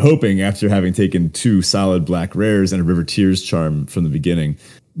was kind of hoping after having taken 2 solid black rares and a Riveteer's Charm from the beginning.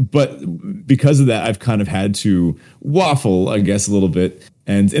 But because of that, I've kind of had to waffle, I guess, a little bit.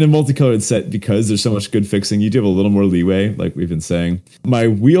 And in a multicolored set, because there's so much good fixing, you do have a little more leeway, like we've been saying. My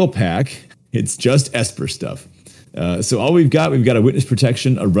wheel pack, it's just Esper stuff. So all we've got a Witness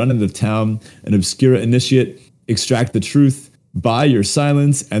Protection, a Run into Town, an Obscura Initiate, Extract the Truth, Buy Your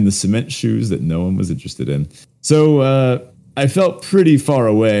Silence, and the Cement Shoes that no one was interested in. So I felt pretty far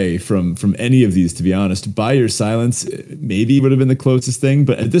away from any of these, to be honest. Buy Your Silence maybe would have been the closest thing,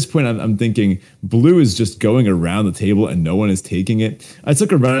 but at this point I'm thinking blue is just going around the table and no one is taking it. I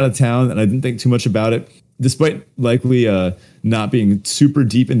took a Run out of Town and I didn't think too much about it. Despite likely not being super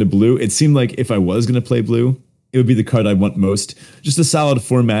deep into blue, it seemed like if I was going to play blue, it would be the card I want most. Just a solid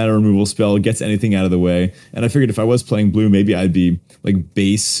 4 mana removal spell, gets anything out of the way. And I figured if I was playing blue, maybe I'd be like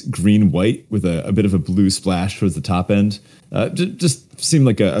base green-white with a bit of a blue splash towards the top end. Just seemed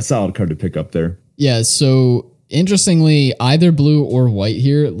like a solid card to pick up there. Yeah, so interestingly, either blue or white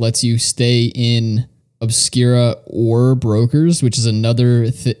here lets you stay in Obscura or Brokers, which is another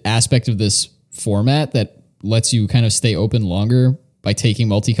aspect of this format that lets you kind of stay open longer by taking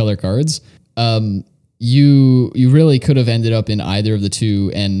multicolor cards. You really could have ended up in either of the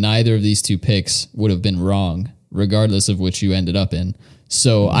 2, and neither of these 2 picks would have been wrong, regardless of which you ended up in.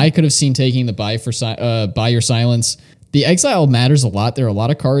 So I could have seen taking the Buy Your Silence. The exile matters a lot. There are a lot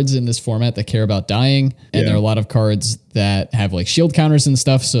of cards in this format that care about dying, and there are a lot of cards that have like shield counters and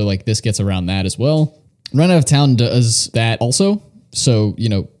stuff. So like this gets around that as well. Run Out of Town does that also. So,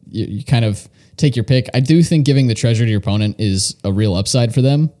 you kind of take your pick. I do think giving the treasure to your opponent is a real upside for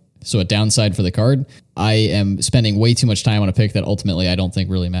them. So a downside for the card. I am spending way too much time on a pick that ultimately I don't think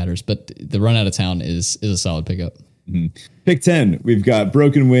really matters. But the Run Out of Town is a solid pickup. Mm-hmm. Pick 10. We've got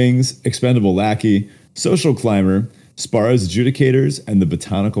Broken Wings, Expendable Lackey, Social Climber, Spara's Adjudicators, and the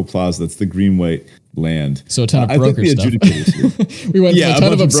Botanical Plaza. That's the green-white land. So a ton of broker stuff. We went from a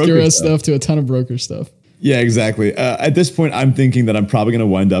ton of obscura stuff to a ton of broker stuff. Yeah, exactly. At this point, I'm thinking that I'm probably going to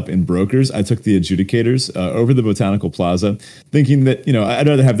wind up in brokers. I took the Adjudicators over the Botanical Plaza, thinking that, I'd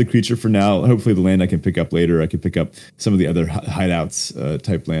rather have the creature for now. Hopefully the land I can pick up later. I could pick up some of the other hideouts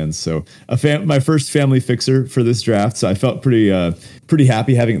type lands. So my first family fixer for this draft. So I felt pretty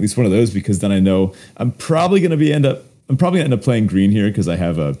happy having at least one of those, because then I know I'm probably going to end up playing green here because I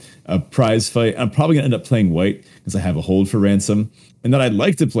have a prize fight. I'm probably going to end up playing white because I have a hold for ransom. And then I'd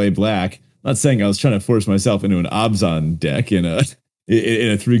like to play black. Not saying I was trying to force myself into an Abzan deck in a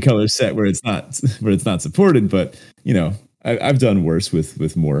 3-color set where it's not supported, but I've done worse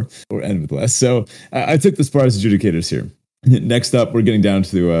with more and with less. So I took the Spara's Adjudicators here. Next up, we're getting down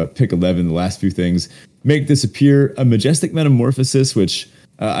to pick 11. The last few things: make disappear a Majestic Metamorphosis, which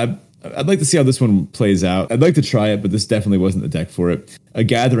I'd like to see how this one plays out. I'd like to try it, but this definitely wasn't the deck for it. A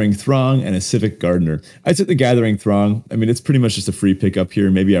Gathering Throng and a Civic Gardener. I took the Gathering Throng. I mean, it's pretty much just a free pickup here.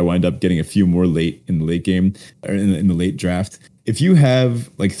 Maybe I wind up getting a few more late in the late game, or in the late draft. If you have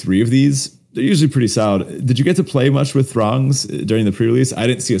like 3 of these, they're usually pretty solid. Did you get to play much with Throngs during the pre-release? I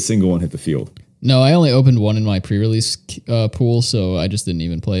didn't see a single one hit the field. No, I only opened one in my pre-release pool, so I just didn't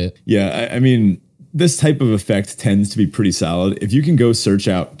even play it. Yeah, I mean, this type of effect tends to be pretty solid. If you can go search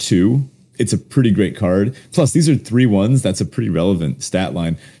out 2, it's a pretty great card. Plus, these are 3/1s. That's a pretty relevant stat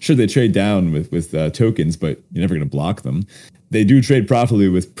line. Sure, they trade down with tokens, but you're never going to block them. They do trade profitably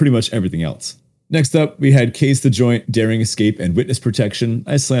with pretty much everything else. Next up, we had Case the Joint, Daring Escape, and Witness Protection.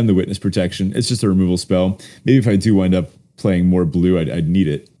 I slammed the Witness Protection. It's just a removal spell. Maybe if I do wind up playing more blue, I'd need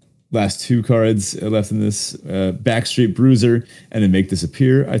it. Last 2 cards left in this: Backstreet Bruiser and a Make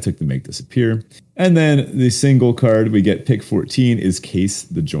Disappear. I took the Make Disappear. And then the single card we get pick 14 is Case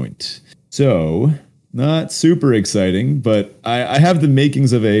the Joint. So, not super exciting, but I have the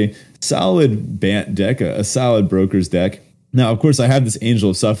makings of a solid Bant deck, a solid Brokers deck. Now, of course, I have this Angel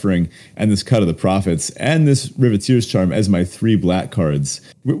of Suffering and this Cut of the Prophets and this Riveteer's Charm as my 3 black cards,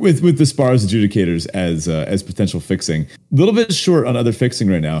 with the Spara's Adjudicators as potential fixing. A little bit short on other fixing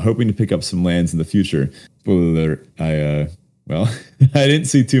right now, hoping to pick up some lands in the future. Spoiler alert, I didn't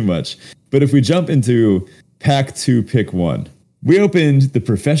see too much. But if we jump into pack 2, pick 1, we opened the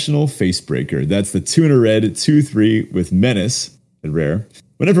Professional Facebreaker. That's the 2 in a red, 2/3 with Menace, a rare.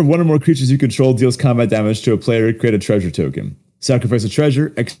 Whenever one or more creatures you control deals combat damage to a player, create a treasure token. Sacrifice a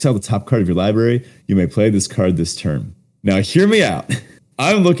treasure, exile the top card of your library. You may play this card this turn. Now, hear me out.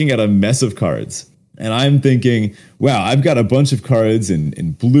 I'm looking at a mess of cards, and I'm thinking, wow, I've got a bunch of cards in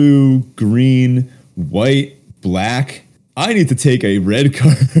blue, green, white, black. I need to take a red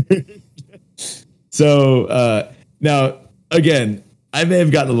card. So now, again, I may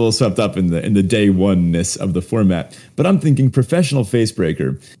have gotten a little swept up in the day one-ness of the format, but I'm thinking Professional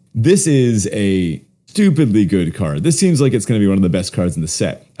Facebreaker. This is a stupidly good card. This seems like it's going to be one of the best cards in the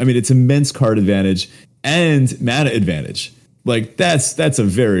set. I mean, it's immense card advantage and mana advantage. Like, that's a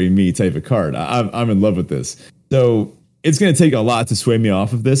very me type of card. I'm in love with this. So it's going to take a lot to sway me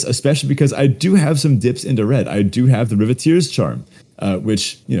off of this, especially because I do have some dips into red. I do have the Riveteer's Charm,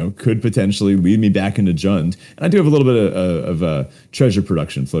 which, could potentially lead me back into Jund. And I do have a little bit of treasure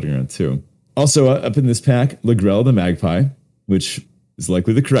production floating around too. Also up in this pack, Lagrell the Magpie, which is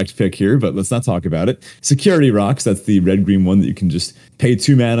likely the correct pick here, but let's not talk about it. Security Rocks, that's the red-green one that you can just pay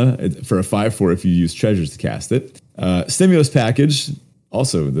 2 mana for a 5/4 if you use treasures to cast it. Stimulus Package,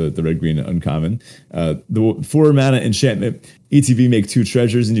 also the red-green uncommon. The 4 mana enchantment, ETB, make 2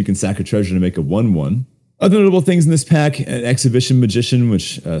 treasures, and you can sack a treasure to make a 1/1. Other notable things in this pack: an Exhibition Magician,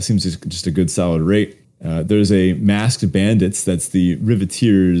 which seems just a good solid rate. There's a Masked Bandits, that's the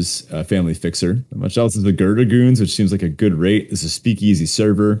Riveteer's family fixer. Not much else is the Girder Goons, which seems like a good rate. This is a Speakeasy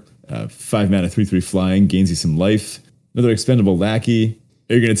Server, 5 mana, 3/3 flying, gains you some life. Another Expendable Lackey.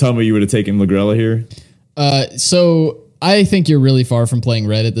 Are you going to tell me you would have taken Lagrella here? So I think you're really far from playing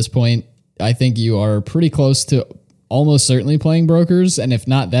red at this point. I think you are pretty close to almost certainly playing Brokers, and if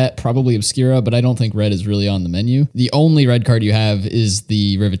not that, probably Obscura, but I don't think red is really on the menu. The only red card you have is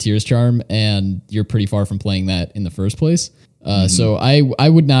the Riveteer's Charm, and you're pretty far from playing that in the first place. So I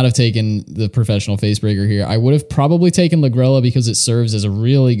would not have taken the Professional Facebreaker here. I would have probably taken Lagrella because it serves as a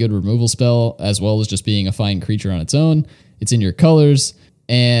really good removal spell, as well as just being a fine creature on its own. It's in your colors.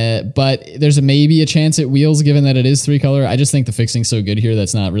 But there's maybe a chance it wheels given that it is 3-color. I just think the fixing's so good here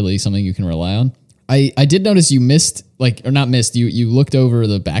that's not really something you can rely on. I did notice you you looked over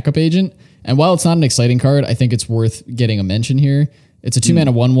the backup agent, and while it's not an exciting card, I think it's worth getting a mention here. It's a 2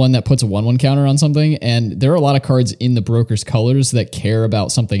 mana 1/1 that puts a 1/1 counter on something, and there are a lot of cards in the Broker's colors that care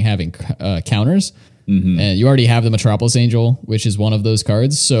about something having counters. And you already have the Metropolis Angel, which is one of those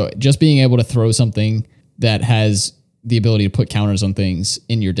cards. So just being able to throw something that has the ability to put counters on things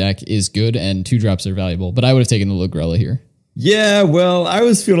in your deck is good, and 2-drops are valuable. But I would have taken the Logrella here. Yeah, well, I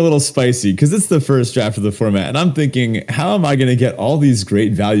was feeling a little spicy because it's the first draft of the format, and I'm thinking, how am I going to get all these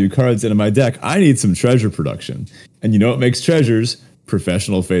great value cards into my deck? I need some treasure production. And you know what makes treasures?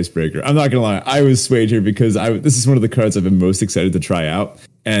 Professional Facebreaker. I'm not gonna lie, I was swayed here because this is one of the cards I've been most excited to try out,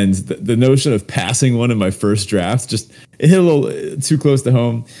 and the notion of passing one in my first draft it hit a little too close to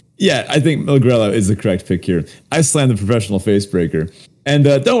home. Yeah, I think Logrella is the correct pick here. I slammed the Professional Facebreaker, and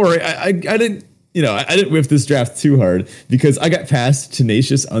don't worry, I didn't. I didn't whiff this draft too hard because I got past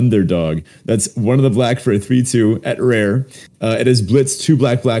Tenacious Underdog. That's one of the black for a 3/2 at rare. It is Blitz 2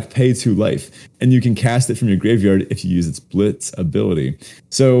 black, pay 2 life. And you can cast it from your graveyard if you use its Blitz ability.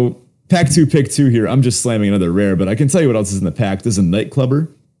 So pack 2, pick 2 here. I'm just slamming another rare, but I can tell you what else is in the pack. There's a Nightclubber.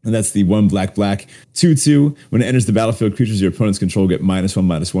 And that's the 1 black, 2/2. When it enters the battlefield, creatures your opponent's control get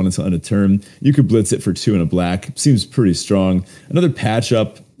 -1/-1 until end of turn. You could blitz it for 2 and a black. Seems pretty strong. Another patch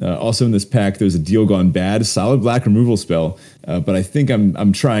up. Also in this pack, there's a Deal Gone Bad, solid black removal spell. But I think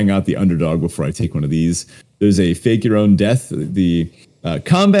I'm trying out the Underdog before I take one of these. There's a Fake Your Own Death, the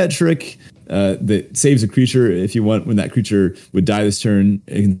combat trick that saves a creature if you want. When that creature would die this turn,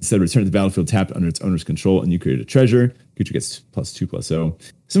 instead return to the battlefield tapped under its owner's control, and you create a treasure. Creature gets +2/+0.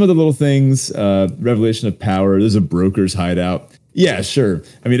 Some other little things, Revelation of Power. There's a Broker's Hideout. Yeah, sure.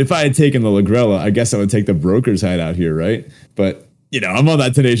 I mean, if I had taken the Logrella, I guess I would take the Broker's Hideout here, right? But I'm on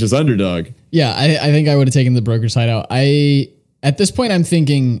that Tenacious Underdog. Yeah, I think I would have taken the Broker's Hideout. At this point, I'm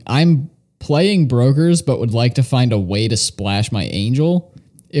thinking I'm playing Brokers, but would like to find a way to splash my Angel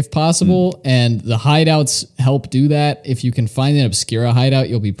if possible. And the hideouts help do that. If you can find an Obscura hideout,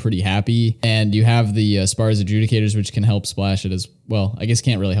 you'll be pretty happy. And you have the Spar's Adjudicators, which can help splash it as well. I guess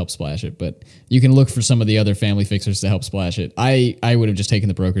can't really help splash it, but you can look for some of the other family fixers to help splash it. I would have just taken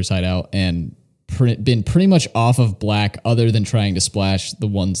the Broker's Hideout and been pretty much off of black other than trying to splash the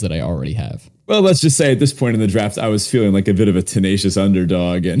ones that I already have. Well, let's just say at this point in the draft, I was feeling like a bit of a Tenacious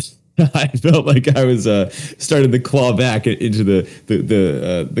Underdog, and I felt like I was starting to claw back into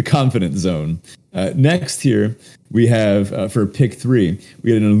the confident zone. Next here, we have for pick 3,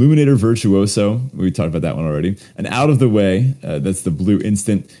 we had an Illuminator Virtuoso. We talked about that one already. An Out of the Way, that's the blue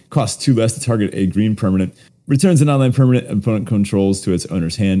instant, costs 2 less to target a green permanent. Returns an online permanent opponent controls to its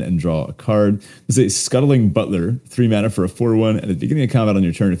owner's hand and draw a card. There's a Scuttling Butler, 3 mana for a 4/1. And at the beginning of combat on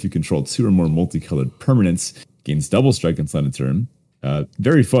your turn, if you control 2 or more multicolored permanents, gains double strike until end of turn.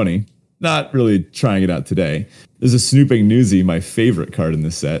 Very funny. Not really trying it out today. There's a Snooping Newsy, my favorite card in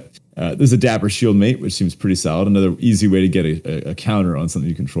this set. There's a Dapper Shieldmate, which seems pretty solid. Another easy way to get a counter on something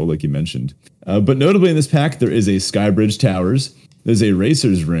you control, like you mentioned. But notably in this pack, there is a Skybridge Towers. There's a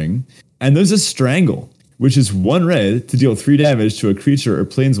Racer's Ring. And there's a Strangle, which is 1 red to deal 3 damage to a creature or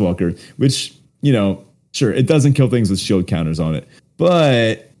planeswalker, which, sure, it doesn't kill things with shield counters on it.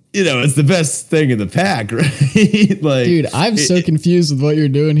 But, it's the best thing in the pack, right? Like, dude, I'm so confused with what you're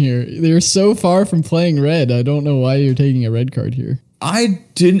doing here. You're so far from playing red. I don't know why you're taking a red card here. I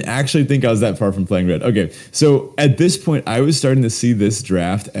didn't actually think I was that far from playing red. Okay, so at this point, I was starting to see this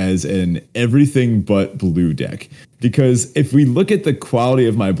draft as an everything but blue deck. Because if we look at the quality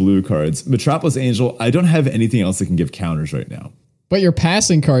of my blue cards, Metropolis Angel, I don't have anything else that can give counters right now. But you're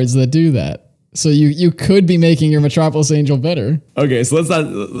passing cards that do that. So you could be making your Metropolis Angel better. Okay, so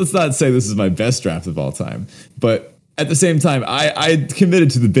let's not say this is my best draft of all time. But at the same time, I committed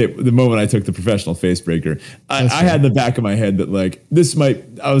to the bit the moment I took the Professional Facebreaker. I had in the back of my head that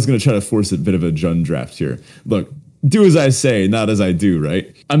I was going to try to force a bit of a Jund draft here. Look, do as I say, not as I do,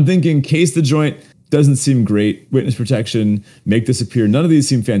 right? I'm thinking Case the Joint doesn't seem great. Witness Protection, Make Disappear. None of these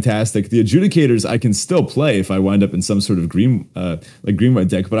seem fantastic. The Adjudicators I can still play if I wind up in some sort of green-white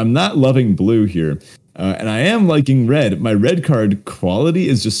deck, but I'm not loving blue here. And I am liking red. My red card quality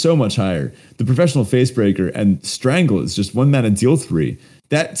is just so much higher. The Professional Facebreaker and Strangle is just 1 mana deal 3.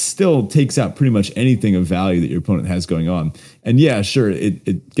 That still takes out pretty much anything of value that your opponent has going on. And yeah, sure,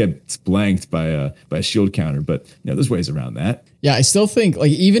 it gets blanked by a shield counter, but there's ways around that. Yeah, I still think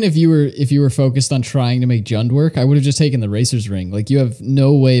even if you were focused on trying to make Jund work, I would have just taken the Racer's Ring. You have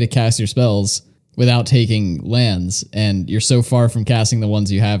no way to cast your spells without taking lands, and you're so far from casting the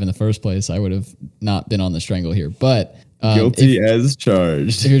ones you have in the first place. I would have not been on the Strangle here, but guilty as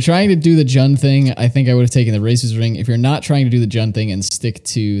charged. If you're trying to do the Jund thing, I think I would have taken the Racer's Ring. If you're not trying to do the Jund thing and stick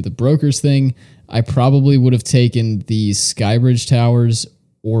to the Broker's thing, I probably would have taken the Skybridge Towers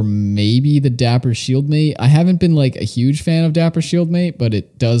or maybe the Dapper Shieldmate. I haven't been a huge fan of Dapper Shieldmate, but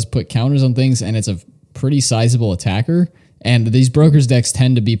it does put counters on things, and it's a pretty sizable attacker. And these brokers decks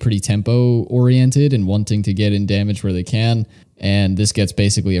tend to be pretty tempo oriented and wanting to get in damage where they can. And this gets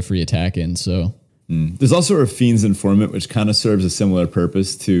basically a free attack in. So there's also a Fiend's Informant, which kind of serves a similar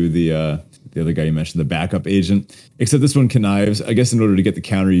purpose to the other guy you mentioned, the backup agent. Except this one connives. I guess in order to get the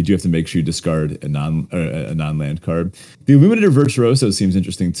counter, you do have to make sure you discard a non-land card. The Illuminator Virtuoso seems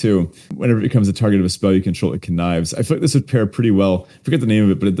interesting too. Whenever it becomes a target of a spell you control, it connives. I feel like this would pair pretty well. I forget the name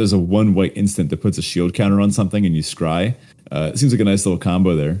of it, but it does a 1 white instant that puts a shield counter on something and you scry. It seems like a nice little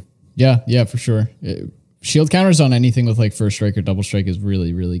combo there. Yeah, for sure. Shield counters on anything with like first strike or double strike is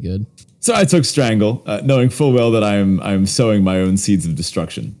really, really good. So I took Strangle, knowing full well that I'm sowing my own seeds of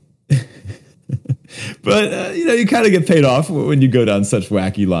destruction. But, you kind of get paid off when you go down such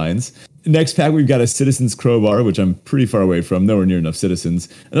wacky lines. Next pack, we've got a Citizen's Crowbar, which I'm pretty far away from, nowhere near enough citizens.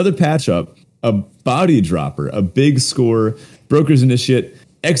 Another patch up, a Body Dropper, a big score, Broker's Initiate,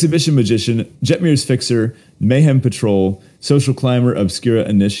 Exhibition Magician, Jetmir's Fixer, Mayhem Patrol, Social Climber, Obscura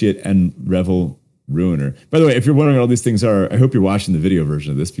Initiate, and Revel Ruiner. By the way, if you're wondering what all these things are, I hope you're watching the video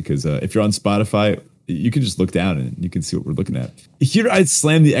version of this, because if you're on Spotify, you can just look down and you can see what we're looking at. Here I'd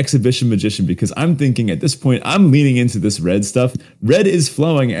slam the Exhibition Magician because I'm thinking at this point, I'm leaning into this red stuff. Red is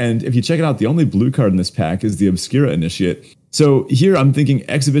flowing, and if you check it out, the only blue card in this pack is the Obscura Initiate. So here I'm thinking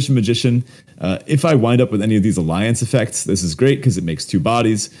Exhibition Magician. If I wind up with any of these alliance effects, this is great because it makes 2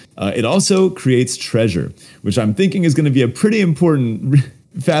 bodies. It also creates Treasure, which I'm thinking is going to be a pretty important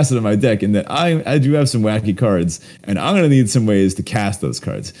facet of my deck, in that I do have some wacky cards, and I'm going to need some ways to cast those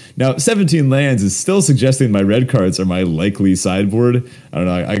cards. Now, 17 lands is still suggesting my red cards are my likely sideboard. I don't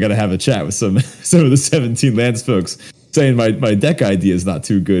know. I got to have a chat with some of the 17 lands folks, saying my deck idea is not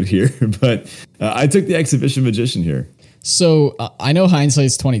too good here. But I took the Exhibition Magician here. So I know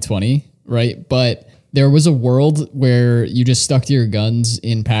hindsight's 2020, right? But there was a world where you just stuck to your guns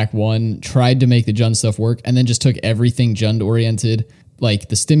in pack 1, tried to make the Jund stuff work, and then just took everything Jund oriented. Like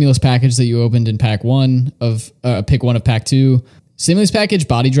the stimulus package that you opened in pack 1 of pick 1 of pack 2. Stimulus package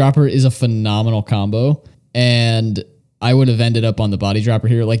Body Dropper is a phenomenal combo, and I would have ended up on the Body Dropper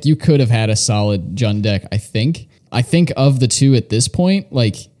here. Like you could have had a solid Jund deck, I think. I think of the two at this point,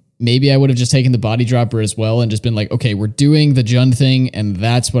 like maybe I would have just taken the Body Dropper as well and just been like, okay, we're doing the Jund thing, and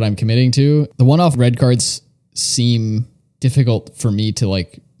that's what I'm committing to. The one-off red cards seem difficult for me to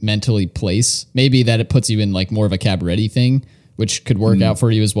like mentally place. Maybe that it puts you in like more of a Cabaret thing, which could work out for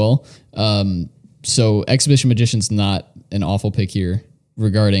you as well. So Exhibition Magician's not an awful pick here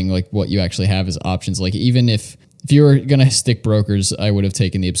regarding like what you actually have as options. Like even if you were going to stick brokers, I would have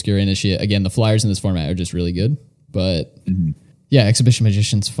taken the Obscura Initiate. Again, the flyers in this format are just really good. But yeah, Exhibition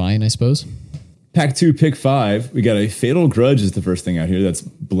Magician's fine, I suppose. Pack 2, pick 5. We got a Fatal Grudge is the first thing out here. That's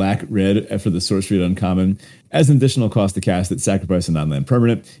black-red for the Sorcery at Uncommon. As an additional cost to cast it, sacrifice a non-land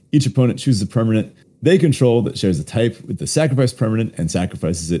permanent. Each opponent chooses a permanent they control that shares a type with the sacrifice permanent and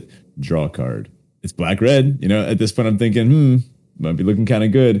sacrifices it, draw a card. It's black-red. At this point I'm thinking, might be looking kind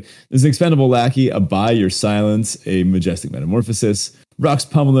of good. There's an Expendable Lackey, a Buy Your Silence, a Majestic Metamorphosis, Rox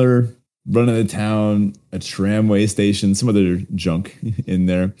Pummeler, Run of the Town, a Tramway Station, some other junk in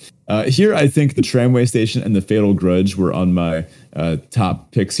there. Here I think the Tramway Station and the Fatal Grudge were on my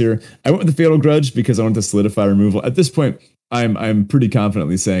top picks here. I went with the Fatal Grudge because I want to solidify removal. At this point, I'm pretty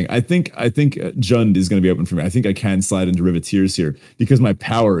confidently saying I think Jund is going to be open for me. I think I can slide into Riveteers here because my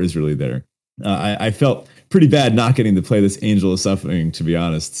power is really there. I felt pretty bad not getting to play this Angel of Suffering, to be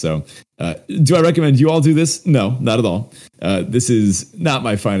honest. So do I recommend you all do this? No, not at all. This is not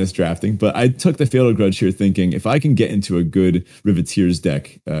my finest drafting, but I took the Fatal Grudge here thinking if I can get into a good Riveteers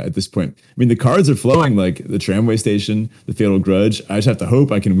deck at this point. I mean, the cards are flowing like the Tramway Station, the Fatal Grudge. I just have to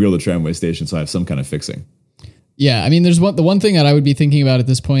hope I can wheel the Tramway Station so I have some kind of fixing. Yeah, I mean, the one thing that I would be thinking about at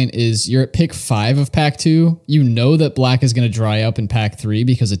this point is you're at pick 5 of pack 2. You know that black is going to dry up in pack 3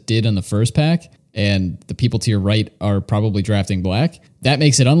 because it did in the first pack, and the people to your right are probably drafting black. That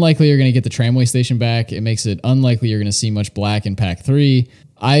makes it unlikely you're going to get the Tramway Station back. It makes it unlikely you're going to see much black in pack 3.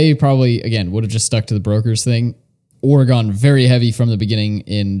 I probably, again, would have just stuck to the brokers thing or gone very heavy from the beginning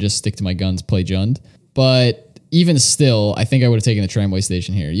and just stick to my guns, play Jund. But even still, I think I would have taken the Tramway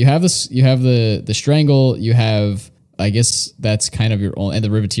Station here. You have this. You have the Strangle. You have, I guess that's kind of your only, and the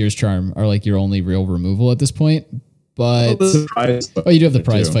Riveteers Charm are like your only real removal at this point. But you do have the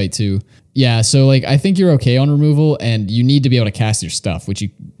prize fight too. Yeah, so like I think you're okay on removal, and you need to be able to cast your stuff, which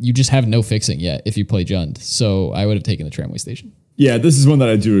you just have no fixing yet if you play Jund. So I would have taken the Tramway Station. Yeah, this is one that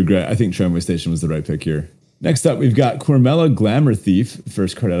I do regret. I think Tramway Station was the right pick here. Next up, we've got Cormella Glamour Thief,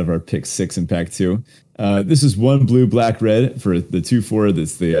 first card out of our pick 6 in pack 2. This is 1 blue, black, red for the 2/4.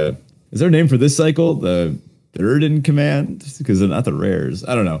 That's the is there a name for this cycle? The third in command because they're not the rares.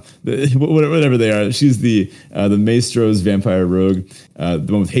 I don't know. Whatever they are. She's the Maestro's vampire rogue, the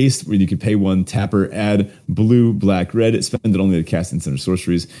one with haste, where you can pay one, tap her, add blue, black, red, spend it only to cast instant or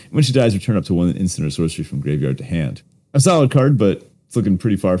sorceries. When she dies, return up to one instant or sorcery from graveyard to hand. A solid card, but it's looking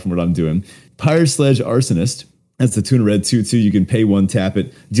pretty far from what I'm doing. Pyre Sledge Arsonist. That's the 2 and a red 2/2. You can pay one, tap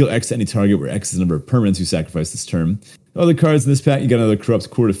it, deal X to any target where X is the number of permanents you sacrifice this turn. Other cards in this pack, you got another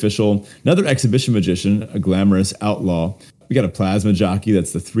Corrupt Court Official, another Exhibition Magician, a Glamorous Outlaw. We got a Plasma Jockey,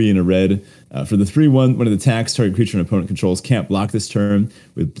 that's the 3 and a red. For the 3/1, when it attacks, target creature an opponent controls can't block this turn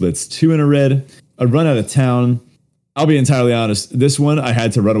with Blitz 2 and a red. A Run Out of Town. I'll be entirely honest. This one, I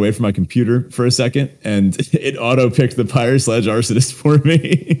had to run away from my computer for a second, and it auto-picked the Pyre Sledge Arsonist for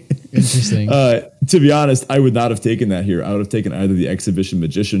me. Interesting. To be honest, I would not have taken that here. I would have taken either the Exhibition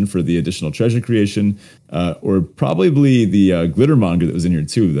Magician for the additional treasure creation, or probably the Glittermonger that was in here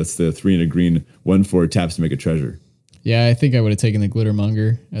too. That's the 3 and a green 1/4 taps to make a treasure. Yeah, I think I would have taken the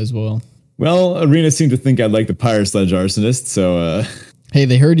Glittermonger as well. Well, Arena seemed to think I'd like the Pyre Sledge Arsonist, so... Hey,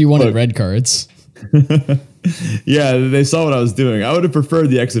 they heard you wanted red cards. Yeah, they saw what I was doing. I would have preferred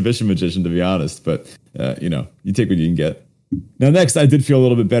the Exhibition Magician, to be honest, but, you take what you can get. Now, next, I did feel a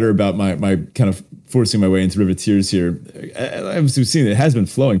little bit better about my kind of forcing my way into Riveteers here. As we've seen, it has been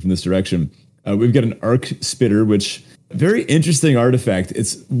flowing from this direction. We've got an Arc Spitter, which, very interesting artifact.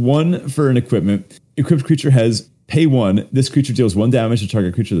 It's 1 for an equipment. Equipped creature has pay 1. This creature deals 1 damage to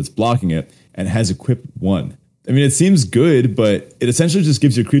target creature that's blocking it, and has equip 1. I mean, it seems good, but it essentially just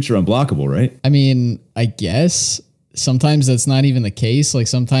gives your creature unblockable, right? I mean, I guess sometimes that's not even the case. Like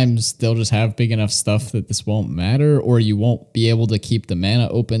sometimes they'll just have big enough stuff that this won't matter, or you won't be able to keep the mana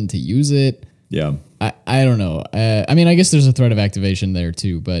open to use it. Yeah. I don't know. I mean, I guess there's a threat of activation there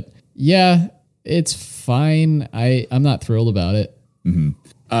too, but yeah, it's fine. I'm not thrilled about it. Mm-hmm.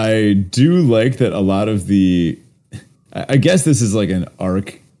 I do like that a lot of I guess this is like an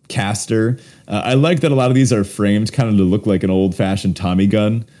arc caster. I like that a lot of these are framed kind of to look like an old-fashioned Tommy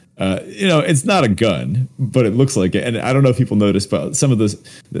gun. It's not a gun, but it looks like it. And I don't know if people noticed, but some of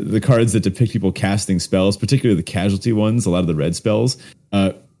the cards that depict people casting spells, particularly the casualty ones, a lot of the red spells,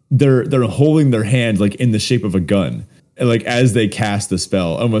 they're holding their hand like in the shape of a gun, like as they cast the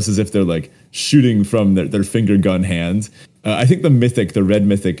spell, almost as if they're like shooting from their finger gun hand. I think the red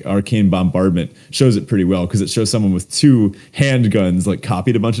mythic Arcane Bombardment shows it pretty well because it shows someone with 2 handguns like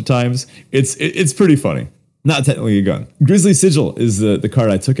copied a bunch of times. It's pretty funny. Not technically a gun. Grisly Sigil is the card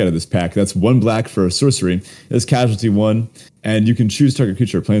I took out of this pack. That's 1 black for a sorcery. It's casualty 1, and you can choose target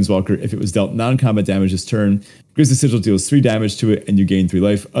creature or planeswalker. If it was dealt non-combat damage this turn, Grisly Sigil deals 3 damage to it and you gain 3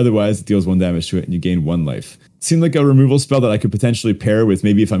 life. Otherwise, it deals 1 damage to it and you gain 1 life. Seemed like a removal spell that I could potentially pair with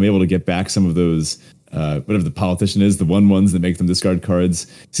maybe if I'm able to get back some of those, whatever the politician is, the 1/1s that make them discard cards.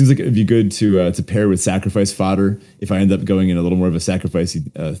 Seems like it would be good to pair with Sacrifice Fodder if I end up going in a little more of a sacrifice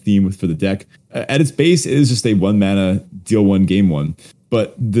theme for the deck. At its base, it is just a 1 mana, deal 1, game 1.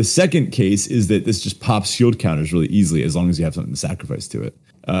 But the second case is that this just pops shield counters really easily as long as you have something to sacrifice to it.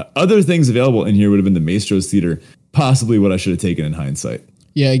 Other things available in here would have been the Maestro's Theater, possibly what I should have taken in hindsight.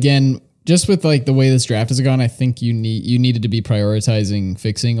 Yeah, again, just with like the way this draft has gone, I think you needed to be prioritizing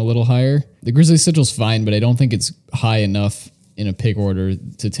fixing a little higher. The Grisly Sigil's fine, but I don't think it's high enough in a pick order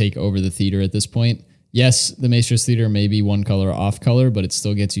to take over the theater at this point. Yes, the Maestro's Theater may be 1 color off color, but it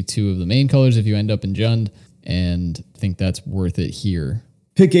still gets you 2 of the main colors if you end up in Jund, and I think that's worth it here.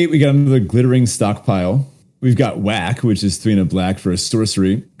 Pick 8, we got another Glittering Stockpile. We've got Whack, which is 3 and a black for a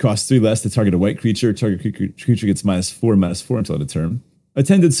sorcery. Costs 3 less to target a white creature. Target creature gets -4/-4 until end of turn.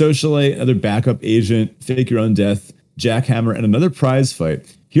 Attended Socialite, another backup agent, Fake Your Own Death, Jackhammer, and another prize fight.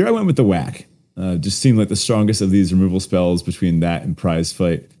 Here I went with the Whack. Just seemed like the strongest of these removal spells between that and prize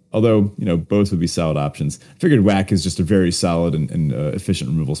fight. Although, both would be solid options. I figured Whack is just a very solid and efficient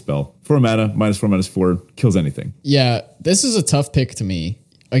removal spell. 4 mana, -4/-4, kills anything. Yeah, this is a tough pick to me.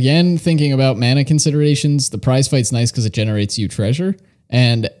 Again, thinking about mana considerations, the prize fight's nice because it generates you treasure.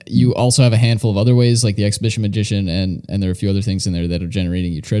 And you also have a handful of other ways, like the Exhibition Magician, and there are a few other things in there that are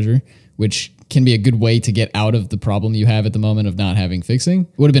generating you treasure, which can be a good way to get out of the problem you have at the moment of not having fixing.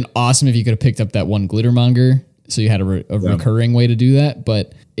 It would have been awesome if you could have picked up that 1 Glittermonger, so you had a recurring way to do that.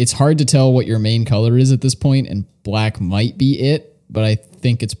 But it's hard to tell what your main color is at this point, and black might be it, but I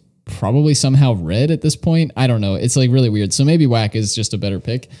think it's probably somehow red at this point. I don't know. It's like really weird. So maybe Whack is just a better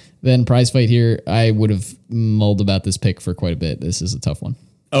pick than prize fight here. I would have mulled about this pick for quite a bit. This is a tough one.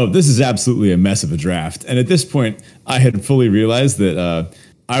 Oh, this is absolutely a mess of a draft. And at this point, I had fully realized that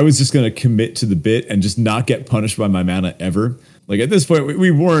I was just going to commit to the bit and just not get punished by my mana ever. Like at this point,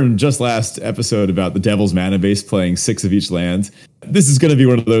 we warned just last episode about the Devil's Mana base playing 6 of each land. This is going to be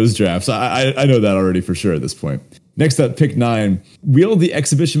one of those drafts. I know that already for sure at this point. Next up, pick 9. Wield the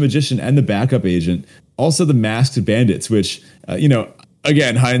Exhibition Magician and the Backup Agent. Also the Masked Bandits, which,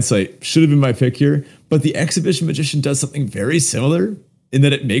 again, hindsight should have been my pick here. But the Exhibition Magician does something very similar in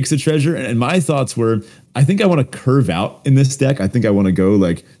that it makes a treasure. And my thoughts were, I think I want to curve out in this deck. I think I want to go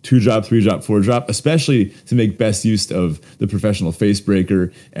like 2-drop, 3-drop, 4-drop, especially to make best use of the Professional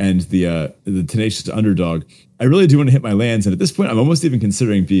Facebreaker and the Tenacious Underdog. I really do want to hit my lands. And at this point, I'm almost even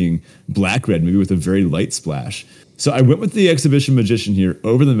considering being black-red, maybe with a very light splash. So I went with the Exhibition Magician here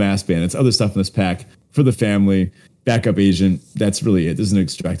over the Masked Bandits, other stuff in this pack for the family. Backup Agent, that's really it. There's an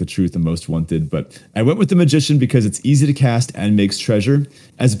Extract the Truth, the Most Wanted, but I went with the Magician because it's easy to cast and makes treasure,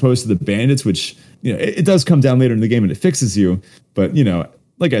 as opposed to the Bandits, which, it does come down later in the game and it fixes you. But,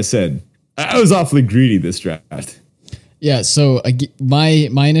 like I said, I was awfully greedy this draft. Yeah, so my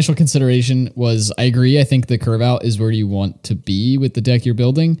initial consideration was, I agree, I think the curve out is where you want to be with the deck you're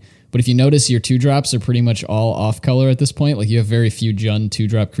building. But if you notice, your 2-drops are pretty much all off color at this point. Like you have very few Jund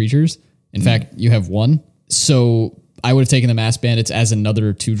 2-drop creatures. In fact, you have one. So I would have taken the Masked Bandits as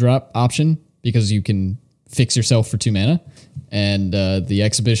another 2-drop option because you can fix yourself for 2 mana. And the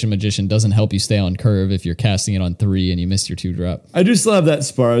Exhibition Magician doesn't help you stay on curve if you're casting it on 3 and you miss your 2-drop. I do still have that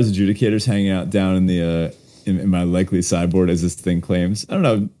Sparrow's Adjudicators hanging out down in the in my likely sideboard, as this thing claims. I don't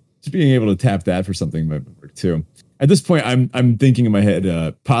know, just being able to tap that for something might work too. At this point, I'm thinking in my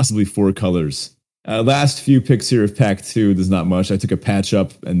head possibly 4 colors. Last few picks here of pack 2, there's not much. I took a Patch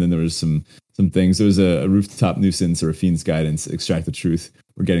Up, and then there was some things. There was a Rooftop Nuisance or a Fiend's Guidance, Extract the Truth.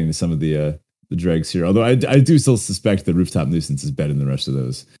 We're getting to some of the dregs here, although I do still suspect the Rooftop Nuisance is better than the rest of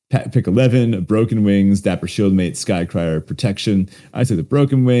those. Pick 11, Broken Wings, Dapper Shieldmate, Skycrier, Protection. I took the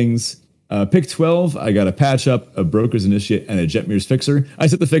Broken Wings. Pick 12, I got a Patch Up, a Broker's Initiate, and a Jetmir's Fixer. I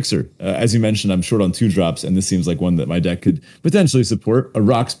took the Fixer. As you mentioned, I'm short on 2-drops, and this seems like one that my deck could potentially support. A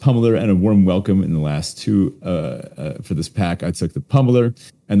Rocks Pummeler and a Warm Welcome in the last 2 for this pack. I took the Pummeler,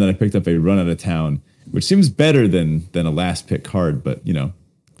 and then I picked up a Run Out of Town, which seems better than a last pick card, but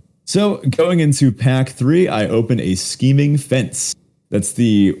So going into pack 3, I open a Scheming Fence. That's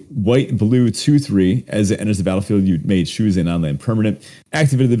the white-blue 2/3. As it enters the battlefield, you may choose a non-land permanent.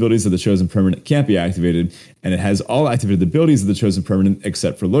 Activated abilities of the chosen permanent can't be activated, and it has all activated abilities of the chosen permanent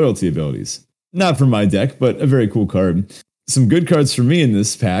except for loyalty abilities. Not for my deck, but a very cool card. Some good cards for me in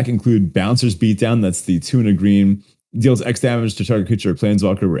this pack include Bouncer's Beatdown. That's the 2 and a green. Deals X damage to target creature or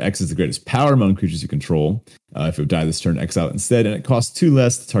planeswalker, where X is the greatest power among creatures you control. If it would die this turn, X out instead, and it costs 2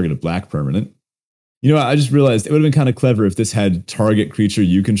 less to target a black permanent. I just realized it would have been kind of clever if this had target creature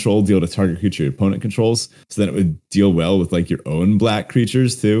you control deal to target creature your opponent controls, so then it would deal well with like your own black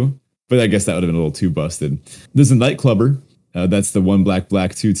creatures too. But I guess that would have been a little too busted. There's a Nightclubber. That's the 1 black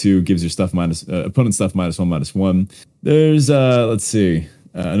 2/2, gives your stuff opponent stuff -1/-1. There's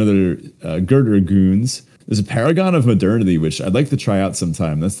another Girder Goons. There's a Paragon of Modernity, which I'd like to try out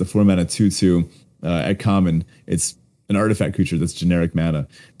sometime. That's the 4 mana 2/2 at common. It's an artifact creature that's generic mana.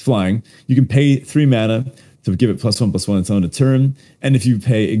 It's flying. You can pay 3 mana to give it +1/+1 until end of turn. And if you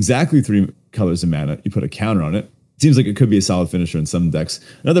pay exactly 3 colors of mana, you put a counter on it. Seems like it could be a solid finisher in some decks.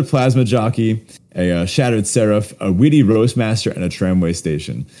 Another Plasma Jockey, a Shattered Seraph, a Witty Roastmaster, and a Tramway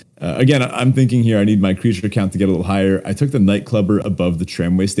Station. Again, I'm thinking here I need my creature count to get a little higher. I took the Nightclubber above the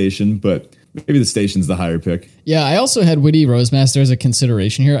Tramway Station, but maybe the Station's the higher pick. Yeah, I also had Witty Roastmaster as a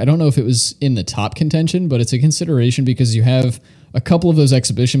consideration here. I don't know if it was in the top contention, but it's a consideration because you have a couple of those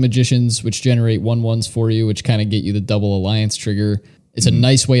Exhibition Magicians, which generate 1/1s for you, which kind of get you the double alliance trigger. It's a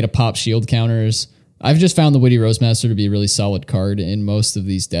nice way to pop shield counters. I've just found the Witty Roastmaster to be a really solid card in most of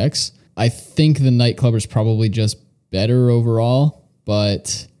these decks. I think the Nightclubber's probably just better overall,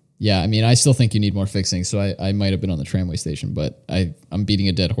 but yeah, I mean, I still think you need more fixing, so I might have been on the Tramway Station, but I'm beating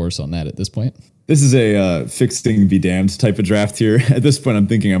a dead horse on that at this point. This is a fixing be damned type of draft here. At this point, I'm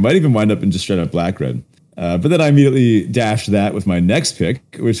thinking I might even wind up in just straight up black-red. But then I immediately dashed that with my next pick,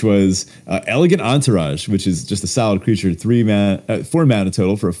 which was Elegant Entourage, which is just a solid creature, 4 mana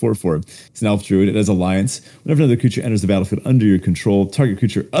total for a 4/4. It's an elf druid. It has Alliance. Whenever another creature enters the battlefield under your control, target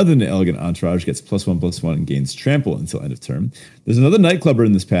creature other than Elegant Entourage gets +1/+1 and gains Trample until end of turn. There's another Nightclubber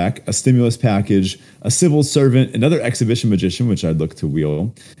in this pack, a Stimulus Package, a Civil Servant, another Exhibition Magician, which I'd look to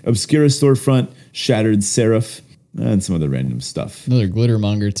wheel, Obscura Storefront, Shattered Seraph, and some other random stuff. Another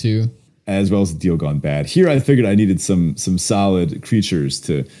Glittermonger too, as well as Deal Gone Bad. Here I figured I needed some solid creatures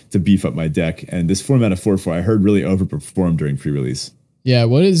to beef up my deck, and this 4 mana 4/4 I heard really overperformed during pre-release. Yeah,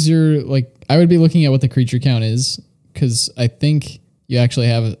 what is your, I would be looking at what the creature count is, because I think you actually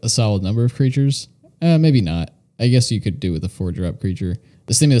have a solid number of creatures. Maybe not. I guess you could do with a 4-drop creature.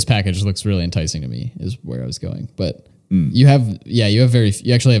 The Stimulus package looks really enticing to me, is where I was going. But you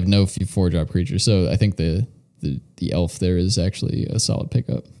actually have no 4-drop creatures. So I think the elf there is actually a solid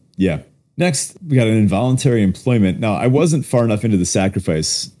pickup. Yeah. Next, we got an Involuntary Employment. Now, I wasn't far enough into the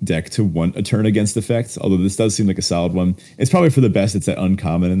Sacrifice deck to want a turn against effect, although this does seem like a solid one. It's probably for the best it's that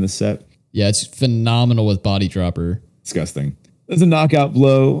uncommon in this set. Yeah, it's phenomenal with Body Dropper. Disgusting. There's a Knockout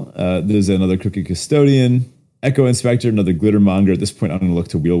Blow. There's another Crooked Custodian. Echo Inspector, another Glittermonger. At this point, I'm going to look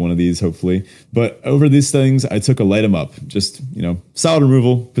to wheel one of these, hopefully. But over these things, I took a Light 'em Up. Just, solid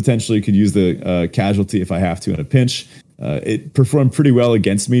removal. Potentially could use the Casualty if I have to in a pinch. It performed pretty well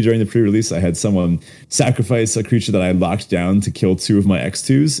against me during the pre-release. I had someone sacrifice a creature that I locked down to kill 2 of my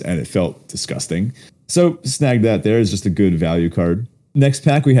X2s, and it felt disgusting. So snagged that there is just a good value card. Next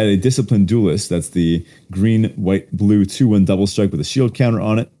pack, we had a Disciplined Duelist. That's the green, white, blue 2/1 double strike with a shield counter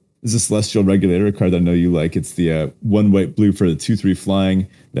on it. This is a Celestial Regulator, a card that I know you like. It's the 1 white, blue for the 2/3 flying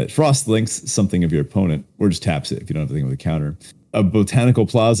that frost links something of your opponent, or just taps it if you don't have anything with a counter. A Botanical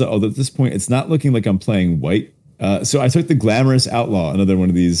Plaza, although at this point, it's not looking like I'm playing white. So I took the Glamorous Outlaw, another one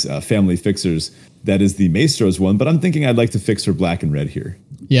of these family fixers. That is the Maestro's one, but I'm thinking I'd like to fix for black and red here.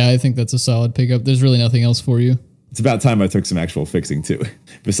 Yeah, I think that's a solid pickup. There's really nothing else for you. It's about time I took some actual fixing too,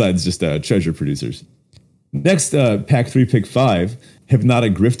 besides just treasure producers. Next, pack 3, pick 5.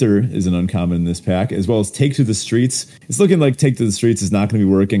 Hypnotic Grifter is an uncommon in this pack, as well as Take to the Streets. It's looking like Take to the Streets is not going to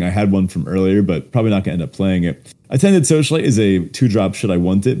be working. I had one from earlier, but probably not going to end up playing it. Attended Socialite is a 2-drop should I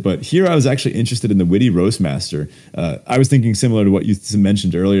want it, but here I was actually interested in the Witty Roastmaster. I was thinking similar to what you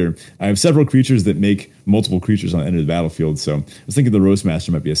mentioned earlier. I have several creatures that make multiple creatures on the end of the battlefield, so I was thinking the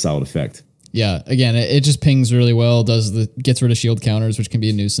Roastmaster might be a solid effect. Yeah, again, it just pings really well, gets rid of shield counters, which can be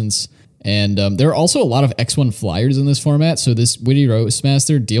a nuisance. And there are also a lot of X1 flyers in this format, so this Witty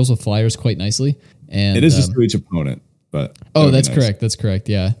Roastmaster deals with flyers quite nicely. And it is just to each opponent, but that's nice. Correct. That's correct.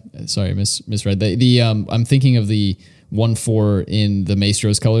 Yeah, sorry, misread. I'm thinking of the 1/4 in the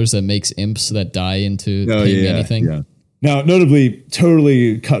Maestro's colors that makes imps that die into anything. Yeah. Now, notably,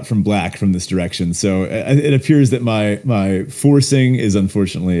 totally cut from black from this direction, so it appears that my forcing is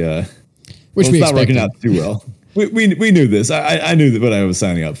unfortunately it's not working out too well. We knew this. I knew that what I was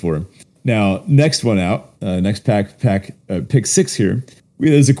signing up for. Now, next one out, next pack, pick 6 here.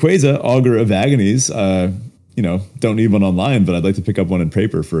 There's Equeza, Augur of Agonies. Don't need one online, but I'd like to pick up one in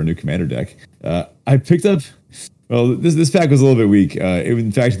paper for a new commander deck. I picked up, this pack was a little bit weak.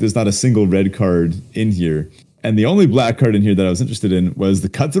 In fact, there's not a single red card in here. And the only black card in here that I was interested in was the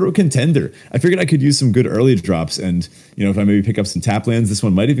Cutthroat Contender. I figured I could use some good early drops, and if I maybe pick up some tap lands, this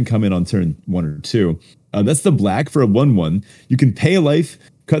one might even come in on turn 1 or 2. That's the black for a 1/1. You can pay a life.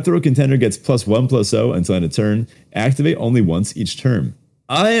 Cutthroat Contender gets +1/+0 until end of turn. Activate only once each turn.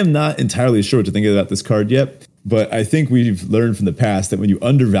 I am not entirely sure what to think about this card yet, but I think we've learned from the past that when you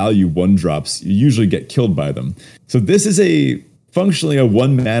undervalue 1-drops, you usually get killed by them. So this is functionally a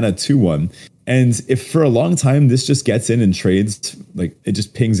 1-mana 2/1. And if for a long time this just gets in and trades, like it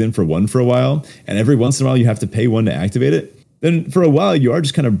just pings in for 1 for a while, and every once in a while you have to pay 1 to activate it, then for a while you are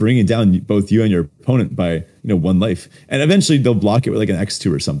just kind of bringing down both you and your opponent by 1 life. And eventually they'll block it with like an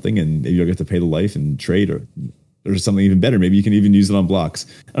X2 or something, and maybe you'll get to pay the life and trade or something even better. Maybe you can even use it on blocks.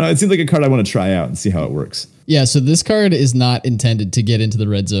 It seems like a card I want to try out and see how it works. Yeah, so this card is not intended to get into the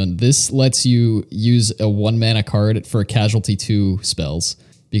red zone. This lets you use a 1-mana card for Casualty 2 spells,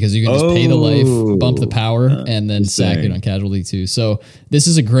 because you can just pay the life, bump the power, and then sack it on Casualty 2. So this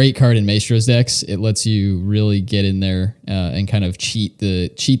is a great card in Maestro's decks. It lets you really get in there and kind of cheat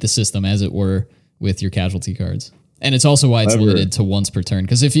the system, as it were, with your Casualty cards. And it's also why it's limited to once per turn.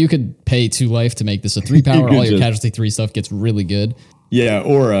 Because if you could pay 2 life to make this a 3 power, all your Casualty 3 stuff gets really good. Yeah,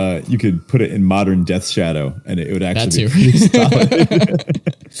 or you could put it in Modern Death Shadow, and it would actually be pretty solid.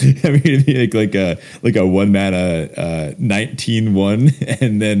 I mean, it'd be like a 1-mana 19/1,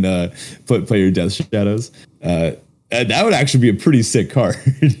 and then play your Death Shadows. That would actually be a pretty sick card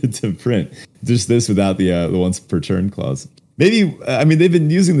to print. Just this without the once per turn clause. Maybe, they've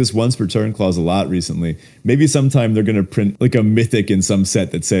been using this once per turn clause a lot recently. Maybe sometime they're going to print like a mythic in some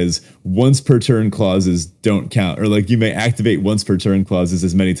set that says once per turn clauses don't count, or like you may activate once per turn clauses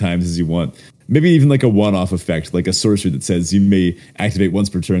as many times as you want. Maybe even like a one-off effect, like a sorcery that says you may activate once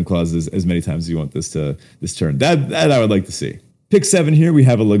per turn clauses as many times as you want this turn. That I would like to see. Pick 7 here, we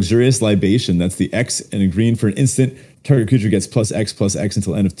have a Luxurious Libation. That's the X and a green for an instant. Target creature gets +X/+X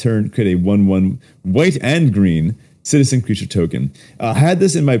until end of turn. Create a 1/1 white and green citizen creature token. I had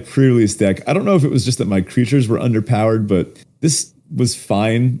this in my pre-release deck. I don't know if it was just that my creatures were underpowered, but this was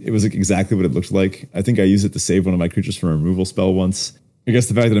fine. It was like exactly what it looked like. I think I used it to save one of my creatures from a removal spell once. I guess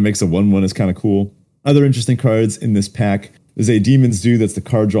the fact that it makes a 1/1 is kind of cool. Other interesting cards in this pack. There's a Demon's Due that's the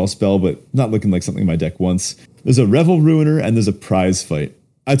card draw spell, but not looking like something my deck wants. There's a Revel Ruiner, and there's a Prize Fight.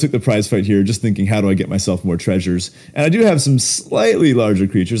 I took the Prize Fight here just thinking, how do I get myself more treasures? And I do have some slightly larger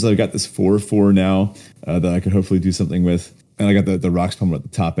creatures. I've got this 4/4 now that I could hopefully do something with. And I got the Rocks Pummeler at the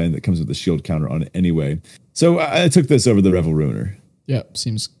top end that comes with the shield counter on it anyway. So I took this over the Revel Ruiner. Yeah,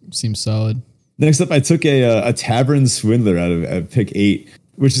 seems solid. Next up, I took a Tavern Swindler out of pick 8,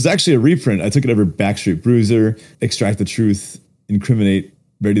 which is actually a reprint. I took it over Backstreet Bruiser, Extract the Truth, Incriminate,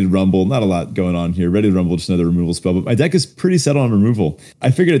 Ready to Rumble. Not a lot going on here. Ready to Rumble, just another removal spell, but my deck is pretty set on removal.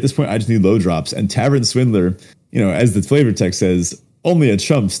 I figured at this point I just need low drops, and Tavern Swindler, as the flavor text says, only a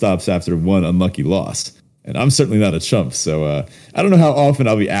chump stops after one unlucky loss. And I'm certainly not a chump, so I don't know how often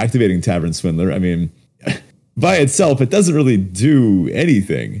I'll be activating Tavern Swindler. I mean, by itself, it doesn't really do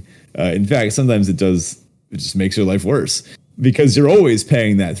anything. In fact, sometimes it just makes your life worse because you're always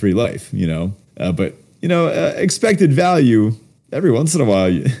paying that 3 life, But expected value every once in a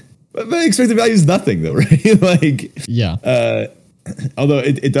while. But expected value is nothing, though, right? Yeah. Although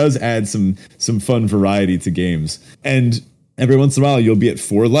it does add some fun variety to games. And every once in a while, you'll be at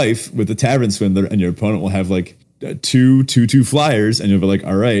 4 life with the Tavern Swindler, and your opponent will have like 2/2/2 flyers, and you'll be like,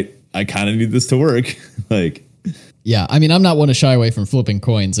 all right, I kind of need this to work. Yeah, I mean, I'm not one to shy away from flipping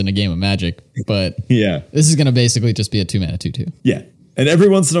coins in a game of Magic, but yeah, this is going to basically just be a 2-mana 2/2. Yeah, and every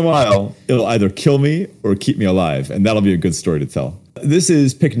once in a while, it'll either kill me or keep me alive, and that'll be a good story to tell. This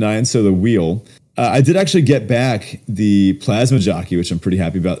is pick 9, so the wheel. I did actually get back the Plasma Jockey, which I'm pretty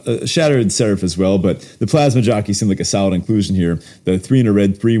happy about. Shattered Seraph as well, but the Plasma Jockey seemed like a solid inclusion here. The 3 in a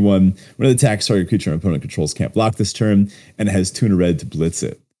red, 3/1. When it attacks, target creature an opponent controls can't block this turn, and it has 2 in a red to blitz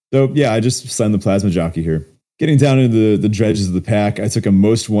it. So yeah, I just signed the Plasma Jockey here. Getting down into the dredges of the pack, I took a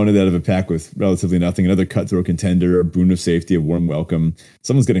Most Wanted out of a pack with relatively nothing. Another Cutthroat Contender, a Boon of Safety, a Warm Welcome.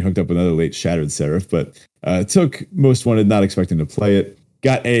 Someone's getting hooked up with another late Shattered Seraph, but took Most Wanted, not expecting to play it.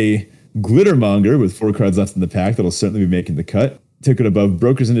 Got a Glittermonger with 4 cards left in the pack that'll certainly be making the cut. Took it above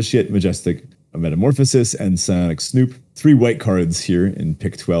Broker's Initiate, Majestic Metamorphosis, and Psionic Snoop. 3 white cards here in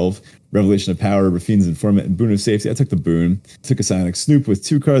pick 12. Revelation of Power, Rafine's Informant, and Boon of Safety. I took the Boon. Took a Psionic Snoop with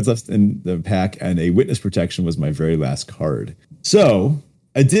 2 cards left in the pack, and a Witness Protection was my very last card. So,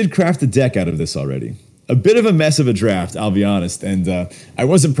 I did craft a deck out of this already. A bit of a mess of a draft, I'll be honest, and I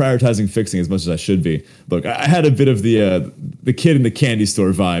wasn't prioritizing fixing as much as I should be. Look, I had a bit of the kid in the candy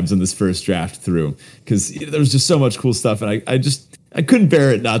store vibes on this first draft through, because there was just so much cool stuff, and I couldn't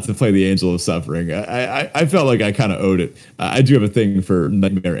bear it not to play the Angel of Suffering. I felt like I kind of owed it. I do have a thing for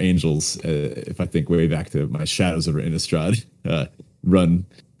Nightmare Angels, if I think way back to my Shadows over Innistrad run.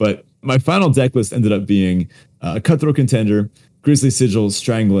 But my final deck list ended up being a Cutthroat Contender, Grisly Sigil,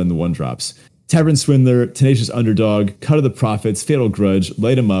 Strangle, and the 1-drops. Tavern Swindler, Tenacious Underdog, Cut of the Prophets, Fatal Grudge,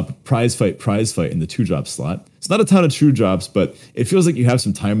 Light 'em Up, Prize Fight in the 2-drop slot. It's not a ton of true drops, but it feels like you have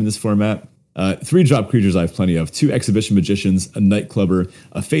some time in this format. 3-drop creatures I have plenty of. 2 Exhibition Magicians, a Nightclubber,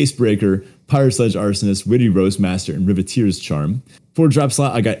 a Face Breaker, Pirate Sledge Arsonist, Witty Roastmaster, and Riveteer's Charm. 4-drop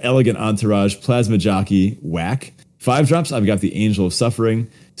slot, I got Elegant Entourage, Plasma Jockey, Whack. 5 drops, I've got the Angel of Suffering.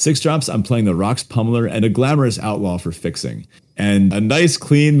 6 drops, I'm playing the Rocks Pummeler and a Glamorous Outlaw for fixing. And a nice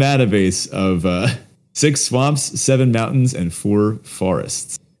clean mana base of 6 swamps, 7 mountains, and 4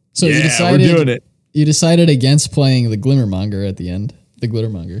 forests. So we're doing it. You decided against playing the Glimmermonger at the end. The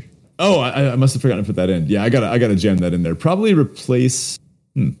Glittermonger. Oh, I must have forgotten to put that in. Yeah, I gotta jam that in there. Probably replace.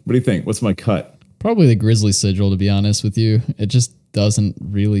 What do you think? What's my cut? Probably the Grisly Sigil, to be honest with you. It just doesn't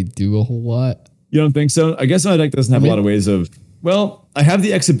really do a whole lot. You don't think so? I guess my deck doesn't have a lot of ways of. Well, I have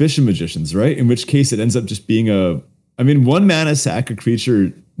the Exhibition Magicians, right? In which case it ends up just being 1 mana, sack a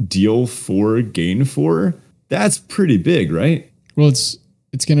creature, deal 4, gain 4. That's pretty big, right? Well,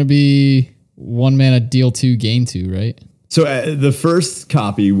 it's gonna be 1 mana, deal 2, gain 2, right? So the first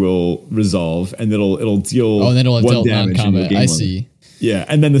copy will resolve, and it'll deal. Oh, and then it'll 1 deal damage non-combat. I see. Yeah,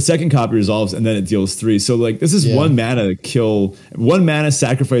 and then the second copy resolves, and then it deals 3. So this is 1 mana kill, 1 mana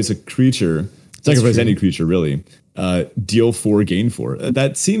sacrifice a creature, sacrifice any creature really. Deal 4, gain 4.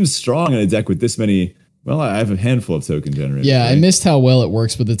 That seems strong in a deck with this many. Well, I have a handful of token generators. Yeah, right? I missed how well it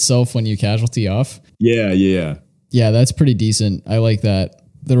works with itself when you casualty off. Yeah. Yeah, that's pretty decent. I like that.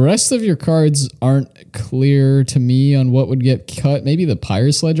 The rest of your cards aren't clear to me on what would get cut. Maybe the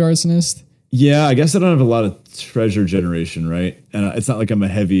Pirate Sledge Arsonist? Yeah, I guess I don't have a lot of treasure generation, right? And it's not like I'm a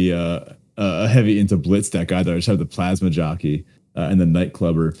heavy into Blitz deck either. I just have the Plasma Jockey and the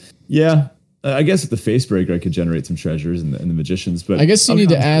Nightclubber. Yeah, I guess with the Facebreaker I could generate some treasures and the Magicians. But I guess you need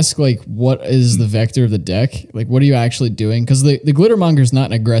to ask, what is the vector of the deck? What are you actually doing? Because the Glittermonger is not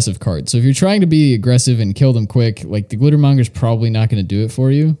an aggressive card. So if you're trying to be aggressive and kill them quick, the Glittermonger is probably not going to do it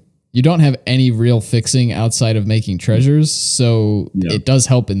for you. you don't have any real fixing outside of making treasures. So it does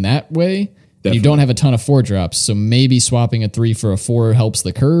help in that way. Definitely. You don't have a ton of 4-drops, so maybe swapping a 3 for a 4 helps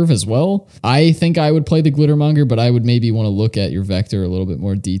the curve as well. I think I would play the Glittermonger, but I would maybe want to look at your vector a little bit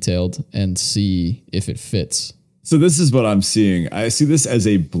more detailed and see if it fits. So this is what I'm seeing. I see this as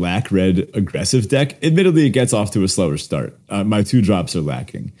a black-red aggressive deck. Admittedly, it gets off to a slower start. My 2-drops are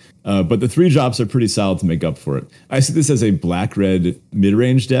lacking, but the 3-drops are pretty solid to make up for it. I see this as a black-red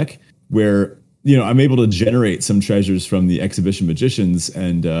mid-range deck where, I'm able to generate some treasures from the Exhibition Magicians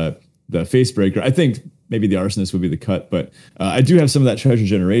and the Facebreaker. I think maybe the Arsonist would be the cut, but I do have some of that treasure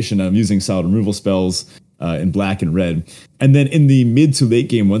generation. I'm using solid removal spells in black and red. And then in the mid to late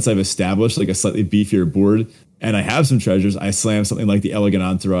game, once I've established like a slightly beefier board and I have some treasures, I slam something like the Elegant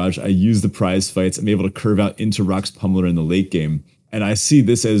Entourage. I use the prize fights. I'm able to curve out into Rox Pummeler in the late game. And I see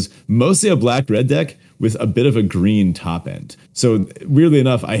this as mostly a black-red deck with a bit of a green top end. So weirdly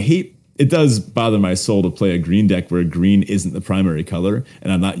enough, it does bother my soul to play a green deck where green isn't the primary color,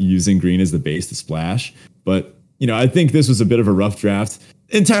 and I'm not using green as the base to splash. But, I think this was a bit of a rough draft,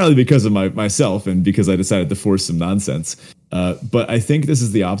 entirely because of myself and because I decided to force some nonsense. But I think this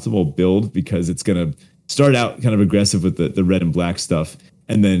is the optimal build because it's going to start out kind of aggressive with the red and black stuff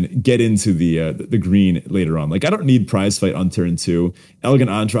and then get into the green later on. Like, I don't need prize fight on turn 2. Elegant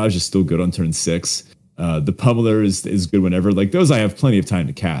Entourage is still good on turn 6. The Pummeler is good whenever. Like, those I have plenty of time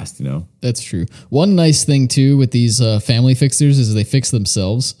to cast, That's true. One nice thing, too, with these family fixers is they fix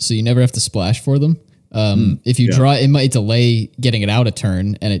themselves, so you never have to splash for them. If you draw, it might delay getting it out a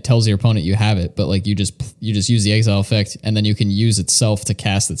turn, and it tells your opponent you have it, but like you just use the exile effect, and then you can use itself to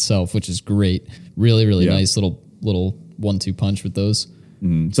cast itself, which is great. Really, really nice little 1-2 punch with those.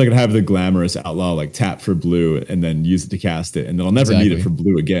 So I could have the Glamorous Outlaw like tap for blue and then use it to cast it, and then I'll never need it for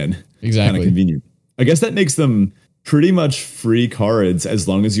blue again. Exactly. Kind of convenient. I guess that makes them pretty much free cards as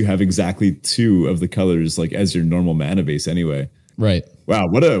long as you have exactly 2 of the colors like as your normal mana base anyway. Right. Wow,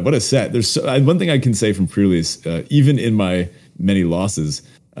 what a set. There's one thing I can say from pre-release, even in my many losses,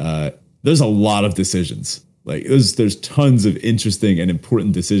 there's a lot of decisions. Like there's tons of interesting and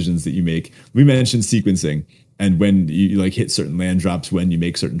important decisions that you make. We mentioned sequencing and when you like hit certain land drops, when you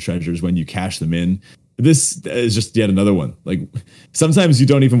make certain treasures, when you cash them in. This is just yet another one. Like sometimes you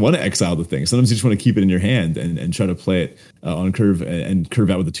don't even want to exile the thing. Sometimes you just want to keep it in your hand and try to play it on curve and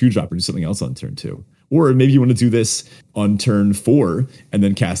curve out with a 2-drop or do something else on turn 2. Or maybe you want to do this on turn 4 and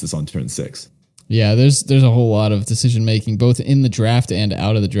then cast this on turn 6. Yeah, there's a whole lot of decision making both in the draft and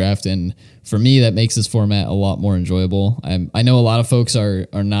out of the draft, and for me that makes this format a lot more enjoyable. I know a lot of folks are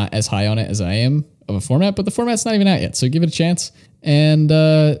not as high on it as I am of a format, but the format's not even out yet, so give it a chance and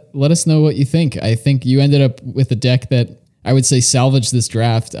let us know what you think. I think you ended up with a deck that I would say salvaged this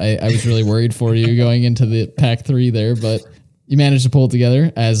draft. I was really worried for you going into the pack 3 there, but you managed to pull it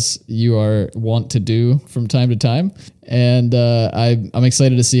together as you are wont to do from time to time. And I'm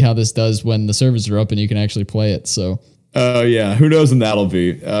excited to see how this does when the servers are up and you can actually play it. So, yeah, who knows when that'll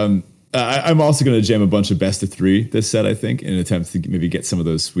be. I'm also going to jam a bunch of best of 3 this set, I think, in an attempt to maybe get some of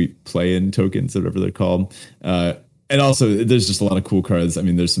those sweet play-in tokens, or whatever they're called. And also, there's just a lot of cool cards. I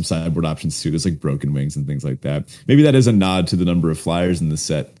mean, there's some sideboard options too. There's like Broken Wings and things like that. Maybe that is a nod to the number of flyers in this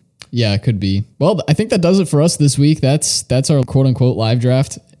set. Yeah, it could be. Well, I think that does it for us this week. That's our quote unquote live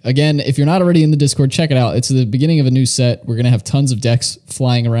draft. Again, if you're not already in the Discord, check it out. It's the beginning of a new set. We're going to have tons of decks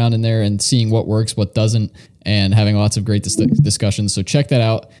flying around in there and seeing what works, what doesn't, and having lots of great discussions. So check that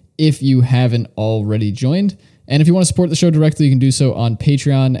out if you haven't already joined. And if you want to support the show directly, you can do so on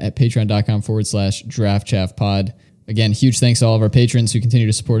Patreon at patreon.com/draftchaffpod. Again, huge thanks to all of our patrons who continue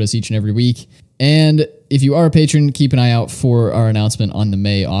to support us each and every week. And if you are a patron, keep an eye out for our announcement on the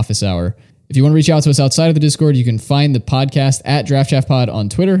May office hour. If you want to reach out to us outside of the Discord, you can find the podcast at DraftChaffPod on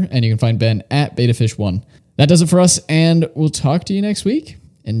Twitter, and you can find Ben at BetaFish1. That does it for us, and we'll talk to you next week.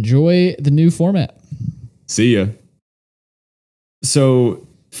 Enjoy the new format. See ya. So,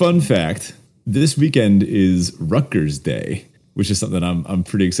 fun fact, this weekend is Rutgers Day, which is something I'm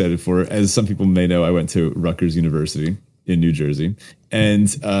pretty excited for. As some people may know, I went to Rutgers University in New Jersey. And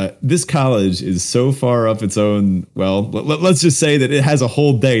this college is so far up its own, well, let's just say that it has a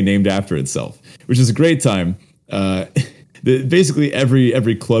whole day named after itself, which is a great time. Basically,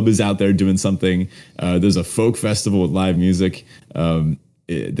 every club is out there doing something. There's a folk festival with live music.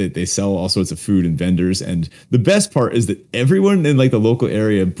 They sell all sorts of food and vendors. And the best part is that everyone in like the local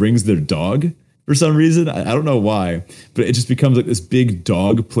area brings their dog. For some reason, I don't know why, but it just becomes like this big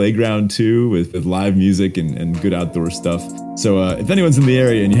dog playground too, with live music and good outdoor stuff. So if anyone's in the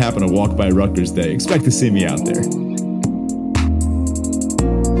area and you happen to walk by Rutgers Day, expect to see me out there.